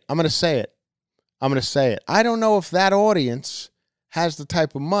say it. I'm going to say it. I don't know if that audience has the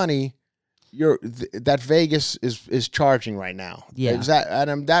type of money that Vegas is charging right now. Yeah.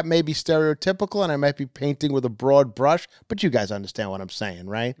 That may be stereotypical, and I might be painting with a broad brush, but you guys understand what I'm saying,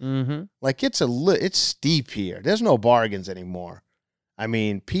 right? Mm-hmm. Like, it's steep here. There's no bargains anymore. I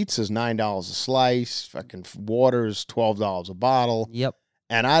mean, pizza's $9 a slice. Fucking water is $12 a bottle. Yep.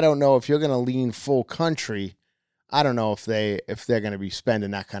 And I don't know if you're going to lean full country. I don't know if they're going to be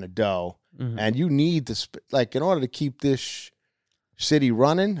spending that kind of dough. Mm-hmm. And you need to in order to keep this city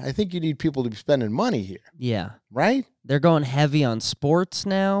running, I think you need people to be spending money here. Yeah. Right? They're going heavy on sports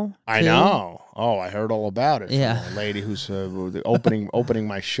now. I know. Oh, I heard all about it. Yeah. From a lady who's opening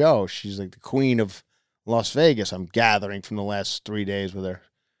my show. She's like the queen of Las Vegas. I'm gathering from the last 3 days with her.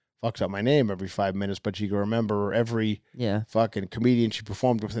 Fucks up my name every 5 minutes, but she can remember every fucking comedian she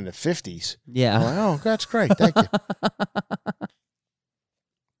performed with in the 50s. Yeah. I'm like, oh, that's great. Thank you.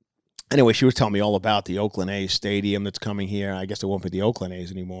 Anyway, she was telling me all about the Oakland A's stadium that's coming here. I guess it won't be the Oakland A's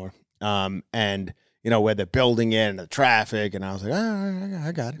anymore. And, where they're building it and the traffic. And I was like,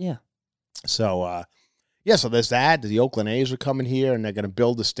 I got it. Yeah. So, so there's that. The Oakland A's are coming here, and they're going to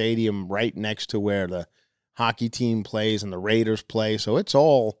build a stadium right next to where the hockey team plays and the Raiders play. So it's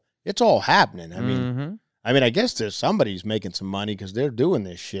all happening. I mean, I guess there's somebody's making some money because they're doing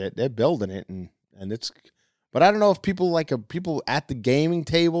this shit. They're building it, and it's. But I don't know if people people at the gaming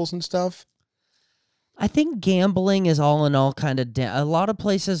tables and stuff. I think gambling is all in all kind of a lot of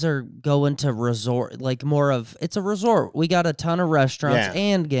places are going to resort, like more of it's a resort. We got a ton of restaurants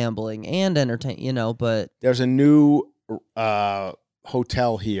and gambling and entertain, but there's a new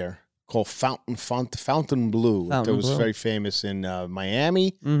hotel here called Fontainebleau. It was very famous in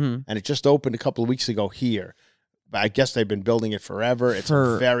Miami, and it just opened a couple of weeks ago here. But I guess they've been building it forever. It's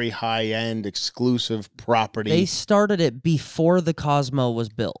a very high-end, exclusive property. They started it before the Cosmo was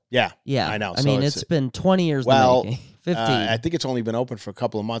built. Yeah, yeah. I know. I mean, it's been 20 years. In the making. 15. I think it's only been open for a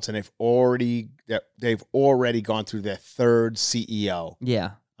couple of months, and they've already gone through their third CEO.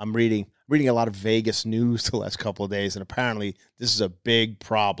 Yeah, I'm reading a lot of Vegas news the last couple of days, and apparently this is a big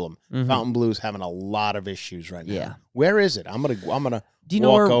problem. Fontainebleau's having a lot of issues right now. Yeah, where is it? I'm gonna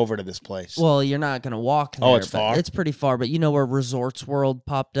walk over to this place. Well, you're not gonna walk there. Oh, it's far. It's pretty far, but you know where Resorts World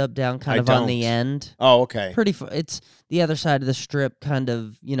popped up down kind of on the end. Oh, okay. Pretty far. It's the other side of the strip, kind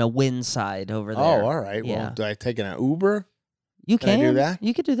of Wind side over there. Oh, all right. Yeah. Well, do I take an Uber? You can I do that.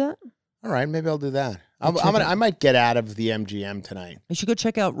 You could do that. All right, maybe I'll do that. I might get out of the MGM tonight. You should go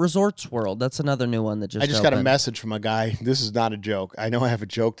check out Resorts World. That's another new one that just opened. Got a message from a guy. This is not a joke. I know I have a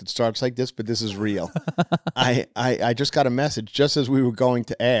joke that starts like this, but this is real. I just got a message just as we were going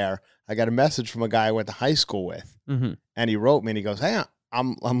to air. I got a message from a guy I went to high school with, and he wrote me and he goes, "Hey,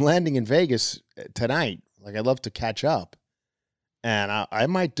 I'm landing in Vegas tonight. Like, I'd love to catch up, and I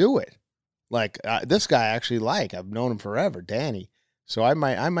might do it. Like, this guy I actually I've known him forever, Danny." So I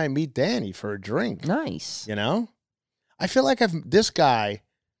might meet Danny for a drink. Nice. I feel like this guy,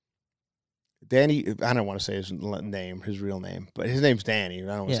 Danny, I don't want to say his name, his real name, but his name's Danny. I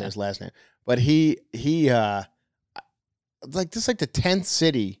don't want to say his last name. But he this is like the 10th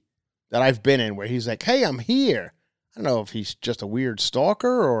city that I've been in where he's like, "Hey, I'm here." I don't know if he's just a weird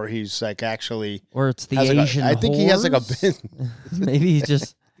stalker or he's like actually. Or it's the Asian I think he has like a business. Maybe he's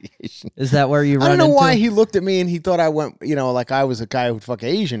just. Is that where you run into? I don't know why he looked at me and he thought I went, like I was a guy who would fuck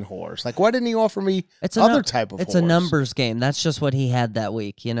Asian whores. Like, why didn't he offer me other type of It's whores? a numbers game. That's just what he had that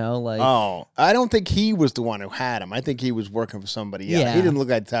week, like. Oh, I don't think he was the one who had him. I think he was working for somebody else. Yeah. He didn't look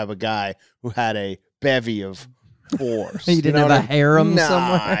like the type of guy who had a bevy of whores. He didn't have a harem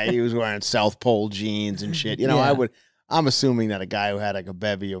somewhere? He was wearing South Pole jeans and shit. I'm assuming that a guy who had like a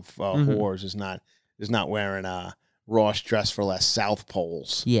bevy of whores is not wearing Ross Dress for Less South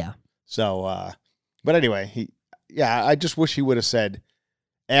Poles. Yeah. So, but anyway, I just wish he would have said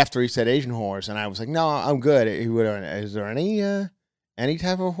after he said Asian whores, and I was like, no, I'm good. He would have. Is there any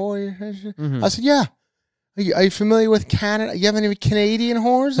type of whore? I said, yeah. Are you familiar with Canada? You have any Canadian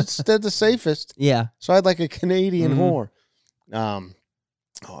whores? They're the safest. Yeah. So I'd like a Canadian whore.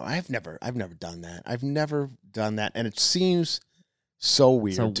 I've never done that. I've never done that, and it seems so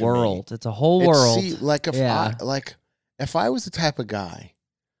weird. It's a to world. Me. It's a whole world. If I was the type of guy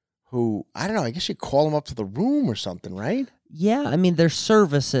who, I don't know, I guess you call them up to the room or something, right? Yeah, I mean, there's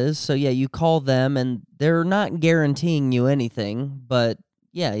services, so yeah, you call them, and they're not guaranteeing you anything, but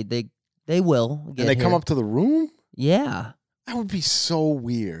yeah, they will. And they come up to the room? Yeah. That would be so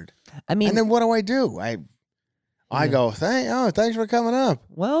weird. I mean, and then what do? I go, thanks for coming up.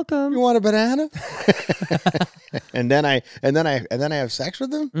 Welcome. You want a banana? and then I have sex with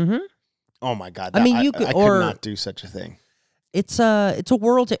them? Mm-hmm. Oh my God. I mean, you could, I could not do such a thing. It's a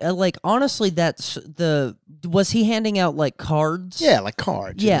world like honestly was he handing out like cards? Yeah, like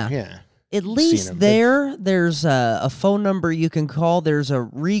cards. Yeah. Yeah. At least there's a phone number you can call. There's a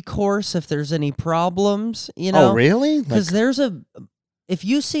recourse if there's any problems, you know. Oh, really? Because if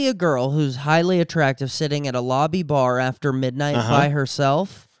you see a girl who's highly attractive sitting at a lobby bar after midnight by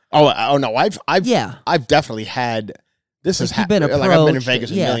herself. Oh no, I've yeah. I've definitely had. This has happened. Like I've been in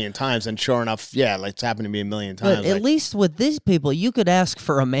Vegas a million times, and sure enough, yeah, like it's happened to me a million times. But at least with these people, you could ask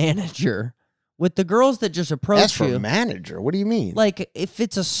for a manager. With the girls that just approach you, ask for a manager. What do you mean? Like if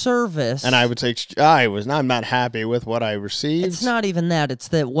it's a service, and I would say I'm not happy with what I received. It's not even that. It's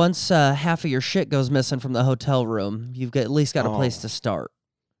that once half of your shit goes missing from the hotel room, you've at least got a place to start.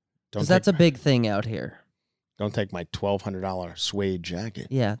 Because that's a big thing out here. Don't take my $1,200 suede jacket.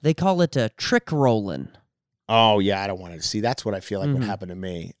 Yeah, they call it a trick rolling. Oh, yeah, I don't want to see. That's what I feel like would happen to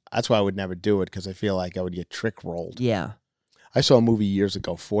me. That's why I would never do it, because I feel like I would get trick rolled. Yeah. I saw a movie years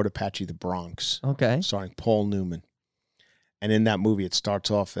ago, Fort Apache, The Bronx. Okay. Starring Paul Newman. And in that movie, it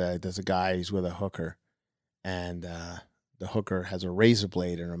starts off, there's a guy, he's with a hooker, and the hooker has a razor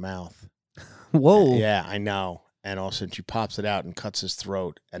blade in her mouth. Whoa. Yeah, I know. And all of a sudden, she pops it out and cuts his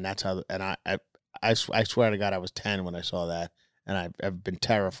throat. And that's how, and I swear to God, I was 10 when I saw that. And I've been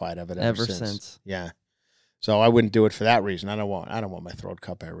terrified of it ever since. Yeah. So I wouldn't do it for that reason. I don't want my throat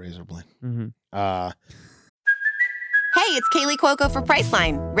cut by a razor blade. Mm-hmm. Hey, it's Kaylee Cuoco for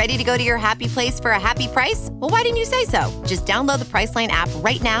Priceline. Ready to go to your happy place for a happy price? Well, why didn't you say so? Just download the Priceline app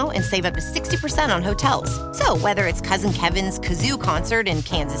right now and save up to 60% on hotels. So whether it's Cousin Kevin's Kazoo Concert in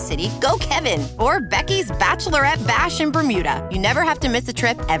Kansas City, go Kevin, or Becky's Bachelorette Bash in Bermuda, you never have to miss a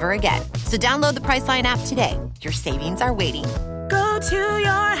trip ever again. So download the Priceline app today. Your savings are waiting. Go to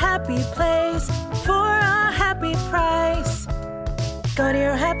your happy place for a happy price. Go to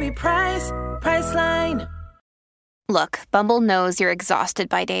your happy price, Priceline. Look, Bumble knows you're exhausted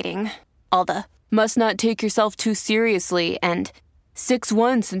by dating. All the, must not take yourself too seriously, and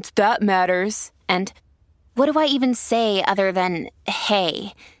 6'1" since that matters, and what do I even say other than,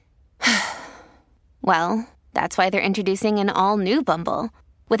 hey? Well, that's why they're introducing an all-new Bumble,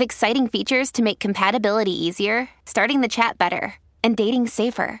 with exciting features to make compatibility easier, starting the chat better, and dating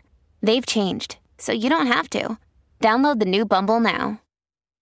safer. They've changed, so you don't have to. Download the new Bumble now.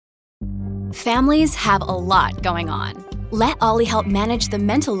 Families have a lot going on. Let Ollie help manage the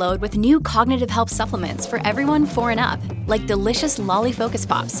mental load with new cognitive help supplements for everyone 4 and up, like delicious Lolly Focus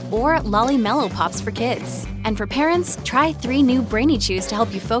Pops or Lolly Mellow Pops for kids. And for parents, try 3 new Brainy Chews to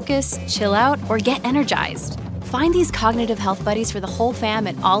help you focus, chill out, or get energized. Find these cognitive health buddies for the whole fam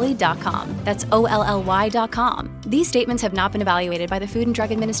at ollie.com. That's OLLY.com. These statements have not been evaluated by the Food and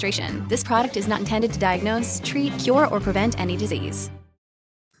Drug Administration. This product is not intended to diagnose, treat, cure, or prevent any disease.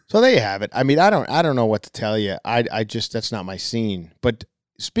 So there you have it. I mean, I don't know what to tell you. I just, that's not my scene. But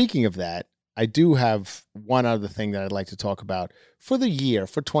speaking of that, I do have one other thing that I'd like to talk about for the year,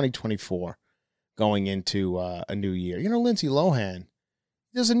 for 2024, going into a new year. You know, Lindsay Lohan,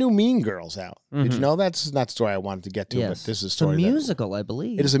 there's a new Mean Girls out. Did you know that? This is not the story I wanted to get to, but this is a story. It's a musical, I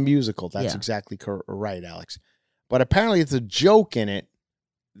believe. It is a musical. That's exactly right, Alex. But apparently it's a joke in it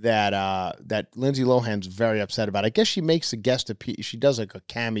that Lindsay Lohan's very upset about. I guess she makes a guest appearance. She does like a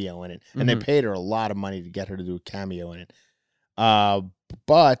cameo in it, and they paid her a lot of money to get her to do a cameo in it.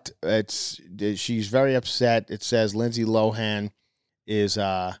 But she's very upset. It says Lindsay Lohan is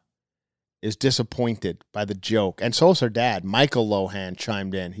disappointed by the joke, and so is her dad. Michael Lohan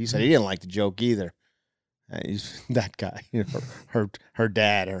chimed in. He said he didn't like the joke either. He's that guy. You know, her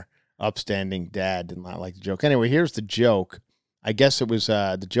dad, her upstanding dad, did not like the joke. Anyway, here's the joke. I guess it was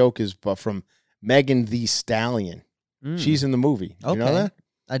the joke is from Megan Thee Stallion. She's in the movie. Did you know that?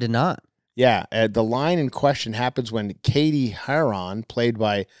 I did not. Yeah. The line in question happens when Katie Heron, played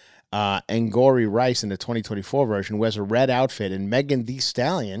by Angourie Rice in the 2024 version, wears a red outfit, and Megan Thee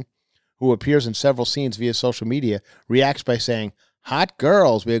Stallion, who appears in several scenes via social media, reacts by saying, "Hot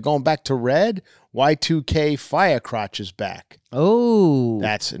girls, we are going back to red. Y2K Firecrotch is back." Oh.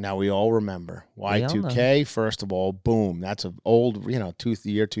 Now we all remember. Y2K, first of all, boom. That's an old, the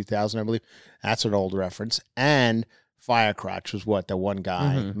year 2000, I believe. That's an old reference. And Firecrotch was what? The one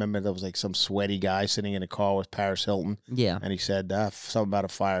guy. Remember there was like some sweaty guy sitting in a car with Paris Hilton? Yeah. And he said something about a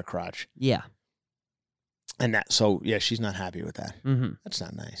firecrotch. Yeah. And she's not happy with that. That's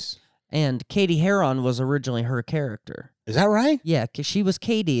not nice. And Katie Heron was originally her character. Is that right? Yeah, she was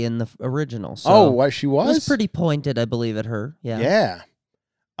Katie in the original. So she was? It was pretty pointed, I believe, at her. Yeah.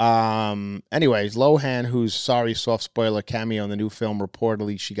 Yeah. Anyways, Lohan, whose sorry soft spoiler cameo in the new film,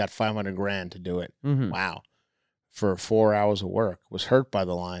 reportedly she got $500,000 to do it. Wow. For 4 hours of work, was hurt by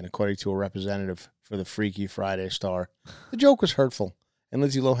the line, according to a representative for the Freaky Friday star. The joke was hurtful, and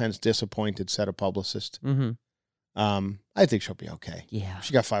Lindsay Lohan's disappointed, said a publicist. Mm-hmm. I think she'll be okay. Yeah.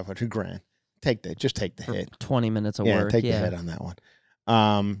 She got $500,000. Take the For hit. 20 minutes of Yeah, work. take the hit on that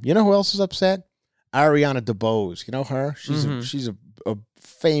one. You know who else is upset? Ariana DeBose. You know her? She's a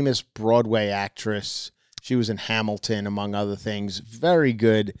famous Broadway actress. She was in Hamilton, among other things. Very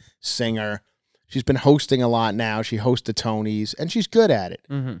good singer. She's been hosting a lot now. She hosts the Tonys, and she's good at it.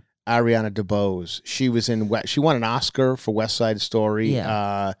 Mm-hmm. Ariana DeBose. She was she won an Oscar for West Side Story.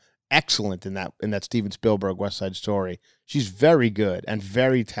 Yeah. Excellent in that Steven Spielberg West Side Story. She's very good and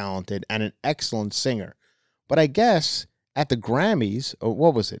very talented and an excellent singer. But I guess at the Grammys, or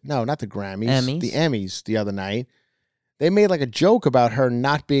what was it? No, not the Grammys. Emmys. The Emmys the other night. They made like a joke about her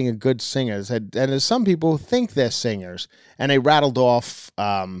not being a good singer. And there's some people who think they're singers. And they rattled off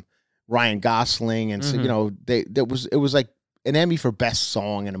Ryan Gosling. And so, you know, it was like an Emmy for best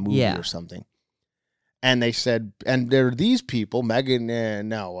song in a movie or something. And they said, and there are these people, Megan, you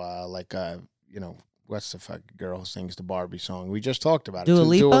know, what's the fucking girl who sings the Barbie song? We just talked about Dua it.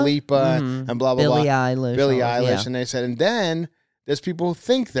 Lipa? Dua Lipa and blah, blah, Billie blah. Eilish. Billie all- Eilish. yeah. And they said, and then there's people who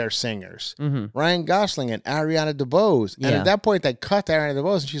think they're singers. Mm-hmm. Ryan Gosling and Ariana DeBose. And Yeah. at that point, they cut to Ariana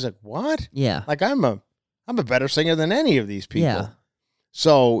DeBose, and she's like, what? Yeah. Like, I'm a better singer than any of these people. Yeah.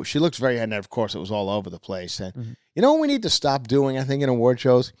 So she looks very, and of course, it was all over the place. And you know what we need to stop doing, I think, in award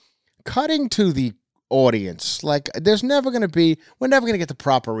shows? Cutting to the audience. Like, we're never going to get the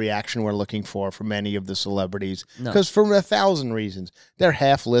proper reaction we're looking for from any of the celebrities. No. Because for 1,000 reasons. They're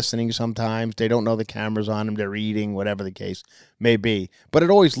half listening sometimes. They don't know the camera's on them. They're eating, whatever the case may be. But it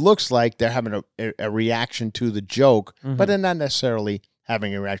always looks like they're having a reaction to the joke, but they're not necessarily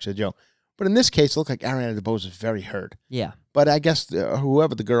having a reaction to the joke. But in this case, it looked like Ariana DeBose is very hurt. Yeah. But I guess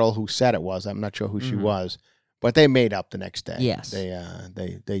whoever the girl who said it was, I'm not sure who she was, but they made up the next day. Yes.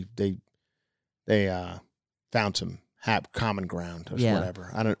 They found some common ground or Yeah. whatever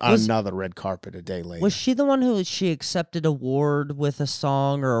on another red carpet a day later. Was she the one who she accepted award with a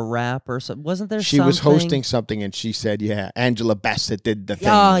song or a rap or something? Wasn't there She something? was hosting something, and she said, yeah, Angela Bassett did the thing.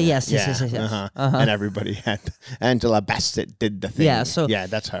 Oh, yes. And everybody had, Angela Bassett did the thing. Yeah, so- yeah,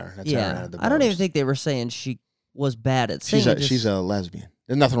 that's her. That's Yeah. Ariana I don't even DeBose. think they were saying she was bad at singing. She's a lesbian.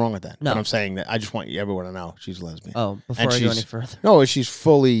 There's nothing wrong with that. No. But I'm saying that I just want everyone to know she's a lesbian. Oh, before And I go she's- any further. No, she's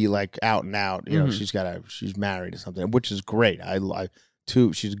fully like out and out. You know, she's married or something, which is great.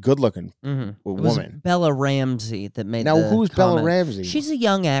 She's a good looking It was woman. Bella Ramsey that made Now, the who's Bella comment. Ramsey? She's a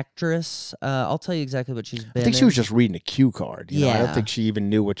young actress. I'll tell you exactly what she's been I think she in. was just reading a cue card. You know? I don't Yeah. think she even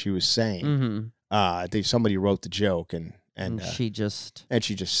knew what she was saying. Mm-hmm. I think somebody wrote the joke and she just...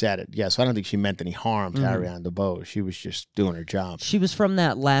 she just said it. Yeah, so I don't think she meant any harm to Ariana DeBose. She was just doing her job. She was from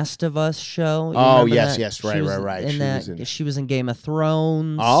that Last of Us show. You Oh, remember yes, that? yes, She right, was right. She was in Game of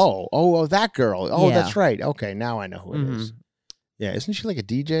Thrones. Oh, that girl. Oh, Yeah. that's right. Okay, now I know who it is. Yeah, isn't she like a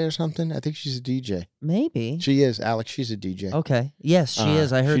DJ or something? I think she's a DJ. Maybe. She is, Alex. She's a DJ. Okay. Yes, she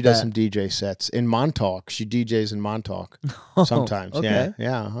is. I heard she does that. some DJ sets in Montauk. She DJs in Montauk sometimes. Okay.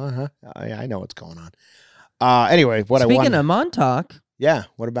 Yeah. Yeah, I know what's going on. Anyway, Speaking of Montauk, yeah,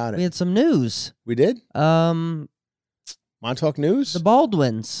 what about we it? had some news. We did? The Montauk News?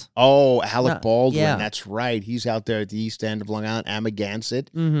 Baldwins. Oh, Alec No, Baldwin. yeah. That's right. He's out there at the east end of Long Island, Amagansett.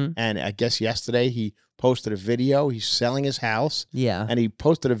 Mm-hmm. And I guess yesterday he posted a video. He's selling his house. Yeah. And he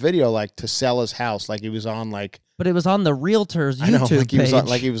posted a video like to sell his house, like he was on like But it was on the Realtor's I know, YouTube like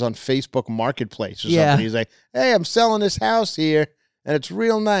page. he was on Facebook Marketplace or Yeah. something. He's like, "Hey, I'm selling this house here, and it's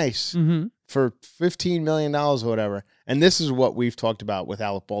real nice Mm-hmm. for $15 million or whatever." And this is what we've talked about with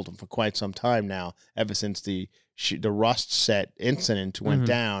Alec Baldwin for quite some time now, ever since the Rust set incident went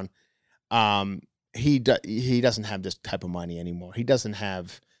down. He doesn't have this type of money anymore. He doesn't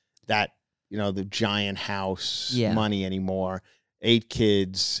have that, the giant house money anymore. 8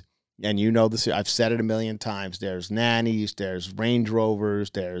 kids. And this, I've said it a million times. There's nannies, there's Range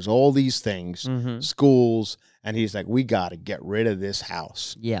Rovers, there's all these things, schools. And he's like, we got to get rid of this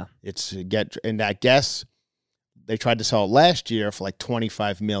house. Yeah. And I guess they tried to sell it last year for like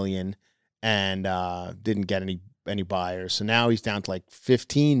 $25 million and didn't get any buyers. So now he's down to like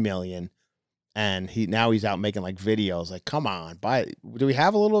 $15 million. And he's out making like videos. Like, come on, buy it. Do we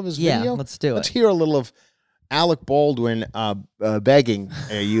have a little of his video? Yeah, let's do it. Let's hear a little of Alec Baldwin begging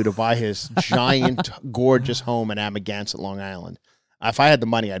you to buy his giant, gorgeous home in Amagansett, Long Island. If I had the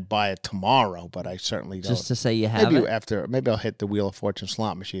money, I'd buy it tomorrow, but I certainly don't. Just to say you have it? Maybe I'll hit the Wheel of Fortune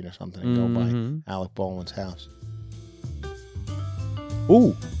slot machine or something and go buy Alec Baldwin's house.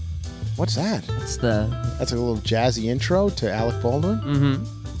 Ooh, what's that? That's a little jazzy intro to Alec Baldwin?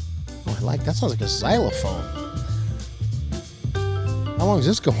 Mm-hmm. Oh, I like that. Sounds like a xylophone. How long does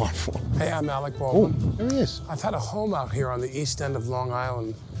this go on for? Hey, I'm Alec Oh, Baldwin. there he is. I've had a home out here on the east end of Long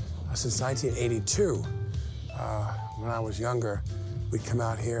Island since 1982. When I was younger, we'd come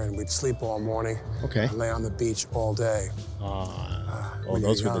out here and we'd sleep all morning and lay on the beach all day.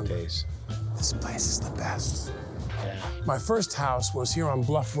 Those were the days. This place is the best. Yeah. My first house was here on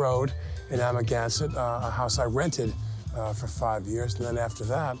Bluff Road in Amagansett, a house I rented for 5 years. And then after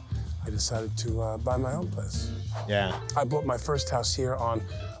that, I decided to buy my own place. Yeah. I bought my first house here on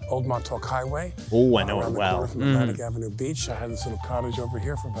Old Montauk Highway. Oh, I know it well. Corner from Atlantic Avenue Beach. I had this little cottage over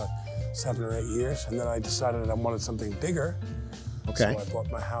here for about 7 or 8 years. And then I decided I wanted something bigger. Okay. So I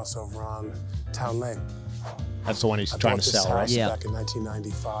bought my house over on Town Lane. That's the one he's trying to sell, right? Yeah. Back in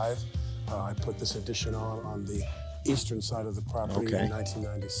 1995. I put this addition on the eastern side of the property in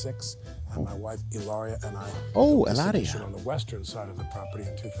 1996. And my wife, Ilaria, and I put this addition on the western side of the property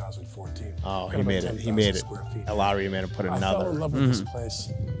in 2014. Oh, he made it. Ilaria made him put another. I fell in love with this place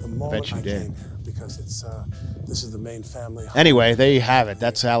the moment I came here because this is the main family home. Anyway, there you have it.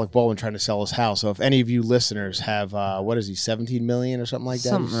 That's Alec Baldwin trying to sell his house. So if any of you listeners have, what is he, 17 million or something like that?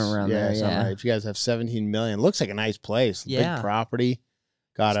 Something around there, yeah. If you guys have 17 million, looks like a nice place. Yeah. Big property.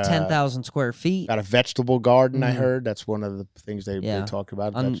 Got 10,000 square feet. Got a vegetable garden, I heard. That's one of the things they talk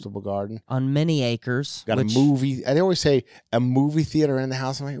about, vegetable garden. On many acres. Got a movie. They always say a movie theater in the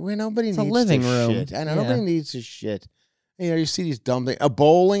house. I'm like, well, nobody needs a living room. Shit. I know, nobody needs this shit. You see these dumb things. A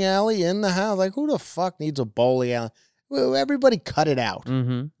bowling alley in the house. Like, who the fuck needs a bowling alley? Well, everybody cut it out.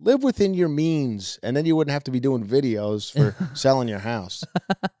 Mm-hmm. Live within your means, and then you wouldn't have to be doing videos for selling your house.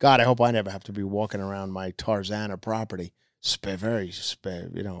 God, I hope I never have to be walking around my Tarzana property. Very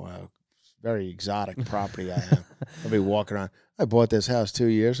exotic property I have. I'll be walking around. I bought this house 2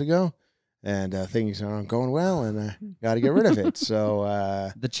 years ago, and things aren't going well, and I got to get rid of it.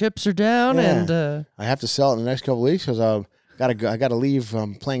 So the chips are down, and I have to sell it in the next couple of weeks because I got to leave.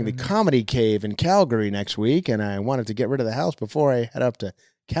 I'm playing the Comedy Cave in Calgary next week, and I wanted to get rid of the house before I head up to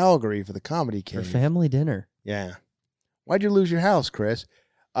Calgary for the Comedy Cave. For family dinner. Yeah. Why'd you lose your house, Chris?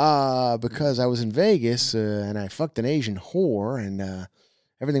 Because I was in Vegas and I fucked an Asian whore and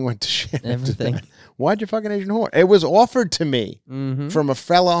everything went to shit. Everything. Why'd you fuck an Asian whore? It was offered to me from a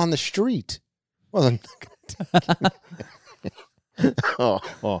fella on the street. Well, I'm not gonna take it.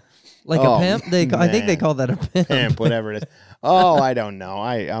 Like a pimp? I think they call that a pimp. Whatever it is. I don't know.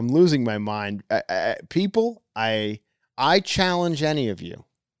 I'm losing my mind. People, I challenge any of you.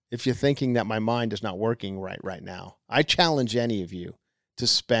 If you're thinking that my mind is not working right now, I challenge any of you to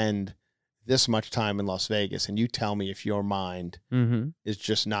spend this much time in Las Vegas, and you tell me if your mind is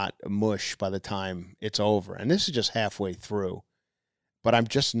just not mush by the time it's over. And this is just halfway through, but I'm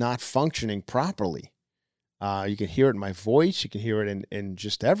just not functioning properly. You can hear it in my voice. You can hear it in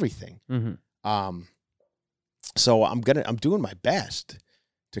just everything. So I'm doing my best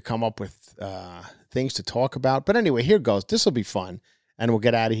to come up with things to talk about. But anyway, here goes. This will be fun, and we'll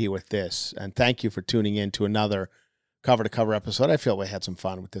get out of here with this. And thank you for tuning in to another cover-to-cover episode. I feel we had some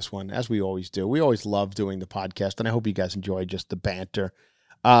fun with this one, as we always do. We always love doing the podcast, and I hope you guys enjoy just the banter.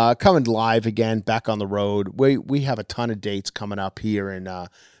 Coming live again, back on the road. We have a ton of dates coming up here in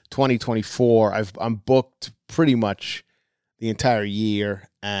 2024. I'm booked pretty much the entire year,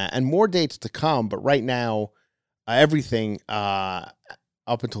 and more dates to come. But right now, everything up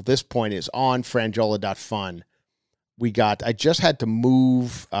until this point is on frangiola.fun. I just had to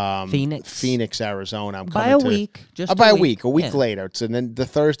move Phoenix, Arizona. I'm by a week. A week later. And then the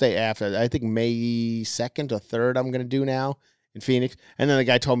Thursday after, I think May 2nd or 3rd, I'm going to do now in Phoenix. And then the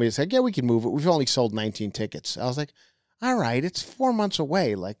guy told me, he's like, yeah, we can move it. We've only sold 19 tickets. I was like, all right, it's 4 months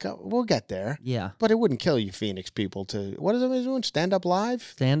away. Like, we'll get there. Yeah. But it wouldn't kill you Phoenix people to, what is it doing? Stand Up Live?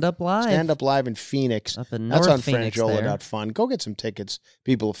 Stand Up Live. Stand Up Live in Phoenix. Up in North That's on Phoenix frangiola.fun. Go get some tickets,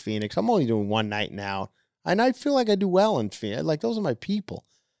 people of Phoenix. I'm only doing one night now. And I feel like I do well in Phoenix. Like, those are my people.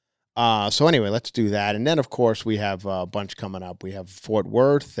 So anyway, let's do that. And then, of course, we have a bunch coming up. We have Fort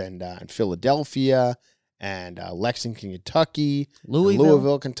Worth and Philadelphia and Lexington, Kentucky,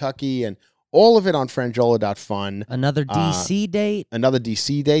 Louisville, Kentucky, and all of it on frangiola.fun. Another D.C. date. Another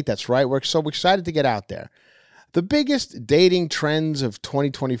D.C. date. That's right. We're so excited to get out there. The biggest dating trends of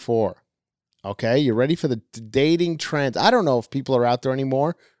 2024. Okay, you ready for the dating trends? I don't know if people are out there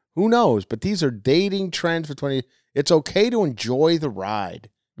anymore. Who knows? But these are dating trends for 20. It's okay to enjoy the ride.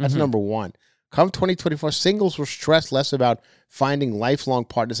 That's number one. Come 2024, singles will stress less about finding lifelong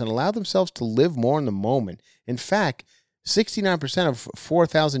partners and allow themselves to live more in the moment. In fact, 69% of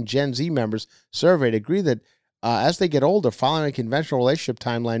 4,000 Gen Z members surveyed agree that as they get older, following a conventional relationship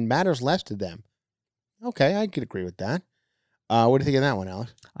timeline matters less to them. Okay, I could agree with that. What do you think of that one,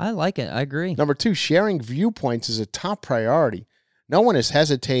 Alex? I like it. I agree. Number two, sharing viewpoints is a top priority. No one is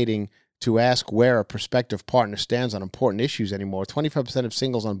hesitating to ask where a prospective partner stands on important issues anymore. 25% of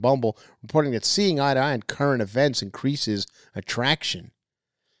singles on Bumble reporting that seeing eye to eye on current events increases attraction.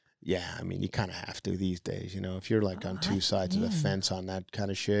 Yeah, I mean, you kind of have to these days. You know, if you're like on two sides of the fence on that kind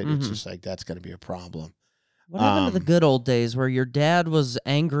of shit, it's just like that's going to be a problem. What happened to the good old days where your dad was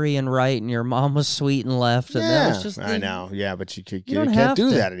angry and right and your mom was sweet and left? And that was just I know. Yeah, but you can't do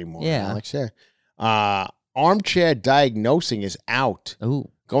to. that anymore. Yeah. Alex, armchair diagnosing is out.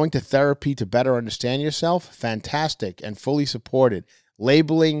 Ooh. Going to therapy to better understand yourself? Fantastic and fully supported.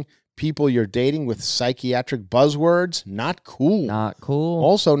 Labeling people you're dating with psychiatric buzzwords? Not cool. Not cool.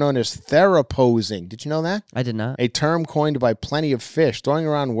 Also known as theraposing. Did you know that? I did not. A term coined by Plenty of Fish, throwing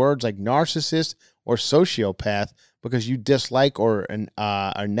around words like narcissist or sociopath because you dislike or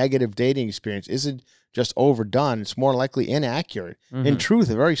a negative dating experience isn't just overdone. It's more likely inaccurate. In truth,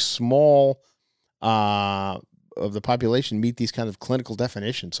 a very small of the population meet these kind of clinical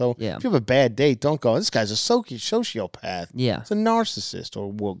definitions. So if you have a bad date, don't go, this guy's a sociopath. Yeah. It's a narcissist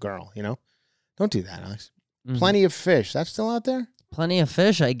or girl, you know? Don't do that, Alex. Plenty of Fish. That's still out there? Plenty of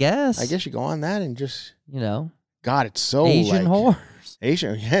Fish, I guess. I guess you go on that and just... You know. God, it's so Asian like... whores.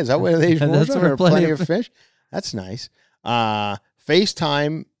 Asian, yeah, is that where the Asian whores are? Plenty of Fish? That's nice.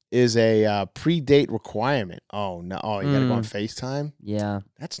 FaceTime is a pre-date requirement. Oh, no. Oh, you got to go on FaceTime? Yeah.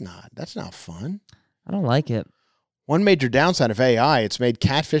 That's not fun. I don't like it. One major downside of AI, it's made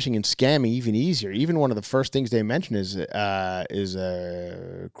catfishing and scamming even easier. Even one of the first things they mention is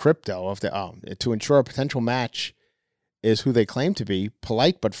crypto. To ensure a potential match is who they claim to be.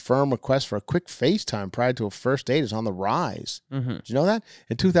 Polite but firm requests for a quick FaceTime prior to a first date is on the rise. Did you know that?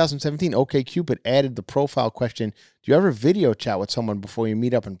 In 2017, OkCupid added the profile question, do you ever video chat with someone before you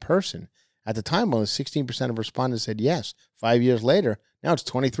meet up in person? At the time, only 16% of respondents said yes. 5 years later, now it's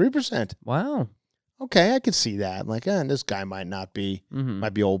 23%. Wow. Okay, I could see that. Like, this guy might not be,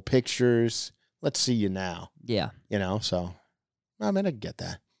 might be old pictures. Let's see you now. Yeah. You know, so, I mean, I get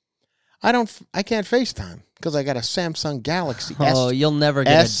that. I can't FaceTime because I got a Samsung Galaxy you'll never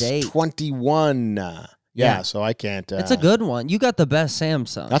get a date. S21. Yeah, so I can't. It's a good one. You got the best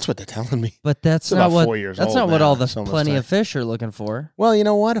Samsung. That's what they're telling me. But that's it's not about what 4 years that's old not what now. all the It's almost Plenty time. of Fish are looking for. Well, you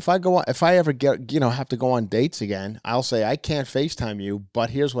know what? If I ever have to go on dates again, I'll say I can't FaceTime you, but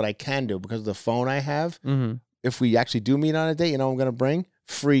here's what I can do because of the phone I have. If we actually do meet on a date, you know what I'm going to bring?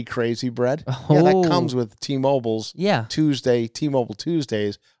 Free Crazy Bread. Yeah, that comes with T-Mobile's T-Mobile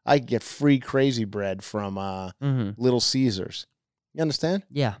Tuesdays. I can get free Crazy Bread from Little Caesars. You understand?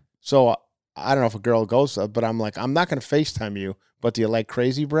 Yeah. So I don't know if a girl goes, but I'm like, I'm not going to FaceTime you, but do you like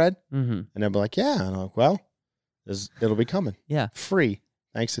Crazy Bread? And they'll be like, yeah. And I'm like, well, it'll be coming. Yeah. Free.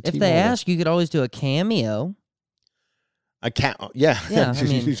 Thanks to If T-Mobile. they ask, you could always do a cameo. I can't. Yeah. Yeah. I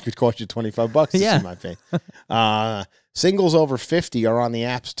mean, it could cost you $25 to see my face. Singles over 50 are on the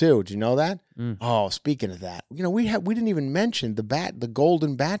apps too. Do you know that? Oh, speaking of that, you know, we didn't even mention the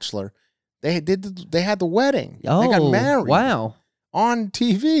Golden Bachelor. They had the wedding. Oh, they got married. Wow. On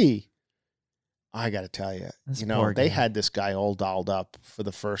TV. I got to tell you, That's they had this guy all dolled up for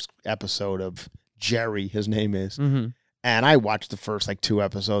the first episode of Jerry, his name is. And I watched the first 2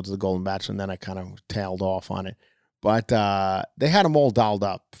 episodes of the Golden Bachelor, and then I kind of tailed off on it. But they had him all dolled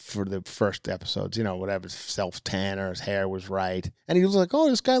up for the first episodes, you know, whatever, self-tanner, his hair was right. And he was like, oh,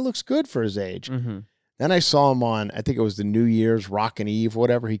 this guy looks good for his age. Then I saw him on, I think it was the New Year's Rockin' Eve,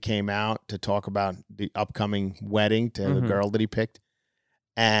 whatever. He came out to talk about the upcoming wedding to the girl that he picked.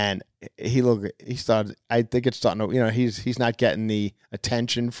 And he started, I think it's starting to, you know, he's not getting the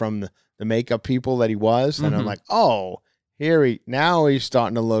attention from the makeup people that he was. And I'm like, oh, now he's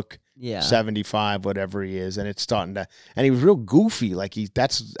starting to look 75, whatever he is. And it's starting to, and he was real goofy. Like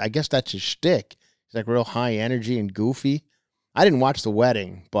I guess that's his shtick. He's like real high energy and goofy. I didn't watch the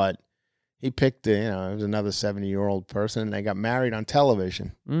wedding, but he picked, it was another 70-year-old person and they got married on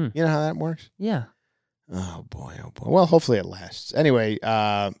television. You know how that works? Yeah. Oh, boy. Well, hopefully it lasts. Anyway,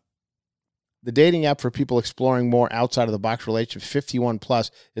 the dating app for people exploring more outside-of-the-box relationships, 51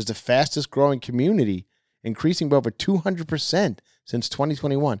 plus, is the fastest-growing community, increasing by over 200% since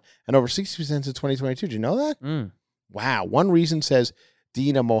 2021 and over 60% since 2022. Did you know that? Wow. One reason, says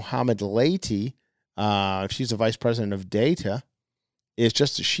Dina Mohammed Laiti, she's the vice president of data, is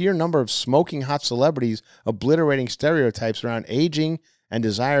just the sheer number of smoking hot celebrities obliterating stereotypes around aging and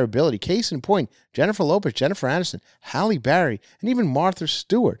desirability. Case in point, Jennifer Lopez, Jennifer Aniston, Halle Berry, and even Martha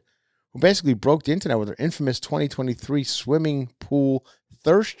Stewart, who basically broke the internet with her infamous 2023 swimming pool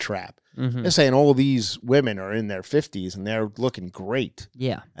thirst trap. They're saying all these women are in their 50s and they're looking great.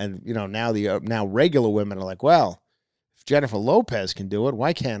 Yeah. And, now regular women are like, well, if Jennifer Lopez can do it,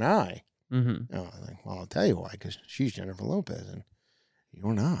 why can't I? Well, I'll tell you why, because she's Jennifer Lopez. And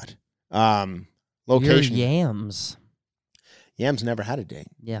You're not. Location. You're Yams. Yams never had a date.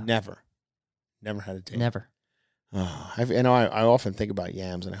 Yeah. Never had a date. Never. Oh, I often think about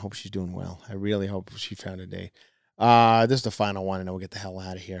Yams, and I hope she's doing well. I really hope she found a date. This is the final one, and then we'll get the hell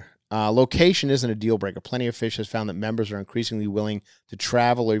out of here. Location isn't a deal breaker. Plenty of Fish has found that members are increasingly willing to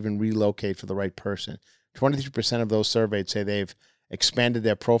travel or even relocate for the right person. 23% of those surveyed say they've expanded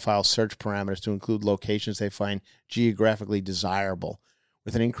their profile search parameters to include locations they find geographically desirable.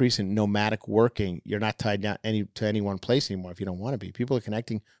 With an increase in nomadic working, you're not tied down to any one place anymore if you don't want to be. People are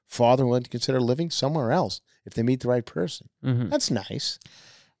connecting farther and willing to consider living somewhere else if they meet the right person. Mm-hmm. That's nice.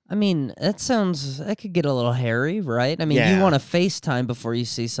 I mean, that could get a little hairy, right? I mean, you want to FaceTime before you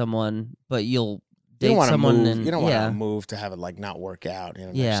see someone, but you'll date someone. You don't want to move to have it like not work out. You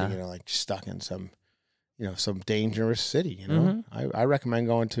know, next thing, like stuck in some dangerous city. You know, I recommend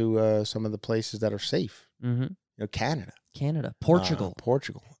going to some of the places that are safe. Mm-hmm. You know, Canada, Portugal,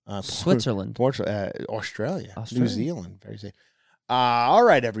 Switzerland, Australia, New Zealand, very safe. All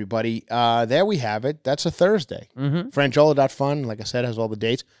right, everybody. There we have it. That's a Thursday. Frangiola.fun, like I said, has all the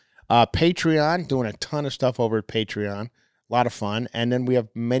dates. Patreon, doing a ton of stuff over at Patreon. A lot of fun. And then we have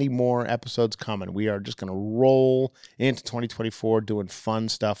many more episodes coming. We are just going to roll into 2024 doing fun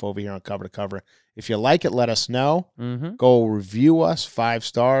stuff over here on Cover to Cover. If you like it, let us know. Go review us, 5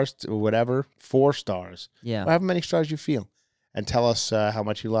 stars, or whatever, 4 stars. Yeah. However many stars you feel. And tell us how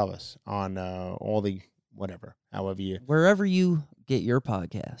much you love us on all the whatever, however you... Wherever you get your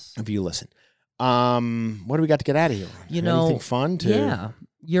podcasts. If you listen. What do we got to get out of here? Anything fun to... Yeah.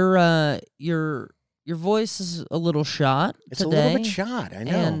 Your voice is a little shot It's today. a little bit shot, I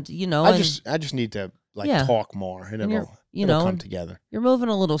know. And, I just need to talk more, and it'll come together. You're moving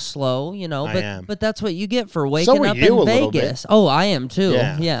a little slow, I am. But that's what you get for waking up in Vegas. Oh, I am too.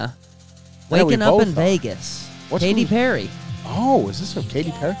 Yeah. Waking up in Vegas. Katy Perry. Oh, is this a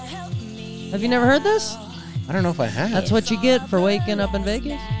Katy Perry? Have you never heard this? I don't know if I have. That's what you get for waking up in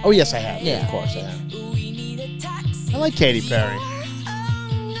Vegas? Oh, yes, I have. Yeah. Of course I have. I like Katy Perry.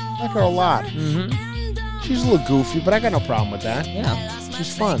 I like her a lot. She's a little goofy, but I got no problem with that. Yeah.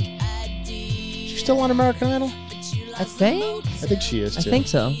 She's fun. She's still on American Idol? I think she is, too. I think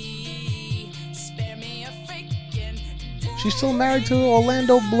so. She's still married to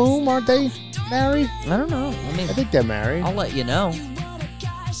Orlando Bloom, aren't they married? I don't know. I think they're married. I'll let you know.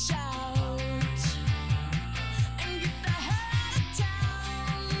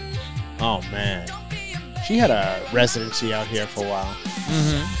 Oh, man. She had a residency out here for a while.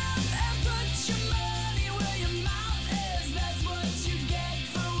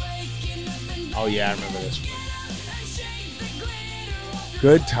 Oh, yeah, I remember this one.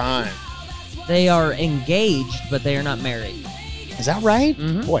 Good time. They are engaged, but they are not married. Is that right?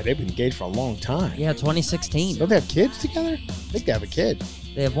 Boy, they've been engaged for a long time. Yeah, 2016. Don't they have kids together? I think they have a kid.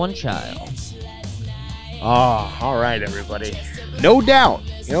 They have 1 child. Oh, all right, everybody. No doubt.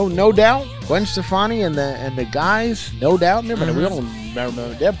 No doubt. Gwen Stefani and the guys, no doubt. We all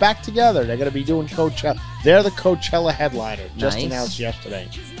remember. They're back together. They're going to be doing Coachella. They're the Coachella headliner. Just announced yesterday.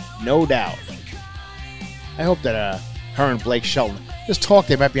 No doubt. I hope that her and Blake Shelton, this talk,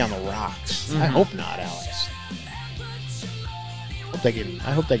 they might be on the rocks. I hope not, Alex.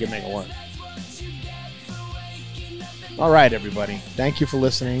 I hope they can make it work. All right, everybody. Thank you for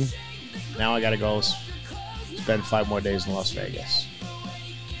listening. Now I got to go spend 5 more days in Las Vegas.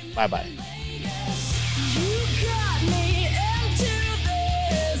 Bye-bye.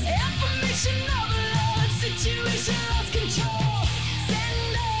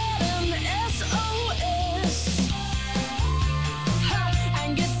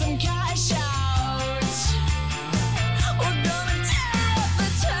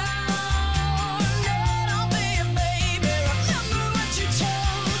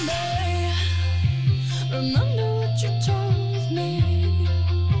 Remember what you told me.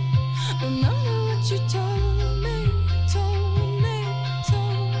 Remember what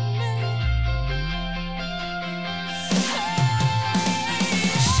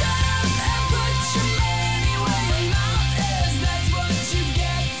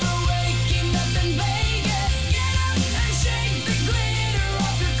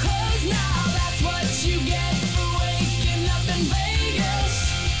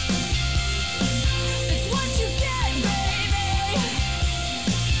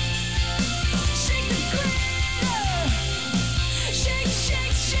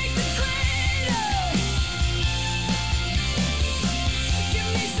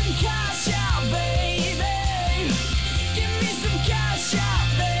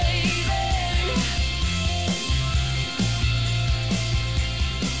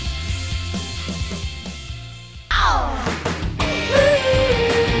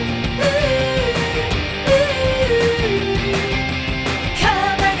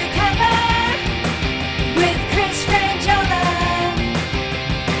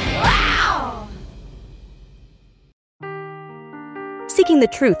the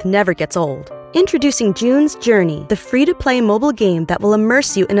truth never gets old. Introducing June's Journey, the free-to-play mobile game that will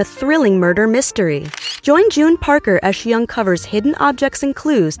immerse you in a thrilling murder mystery. Join June Parker as she uncovers hidden objects and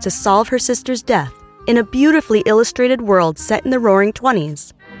clues to solve her sister's death in a beautifully illustrated world set in the Roaring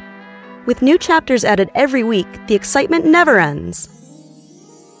 '20s. With new chapters added every week, the excitement never ends.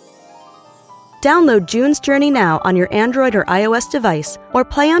 Download June's Journey now on your Android or iOS device, or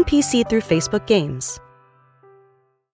play on PC through Facebook Games.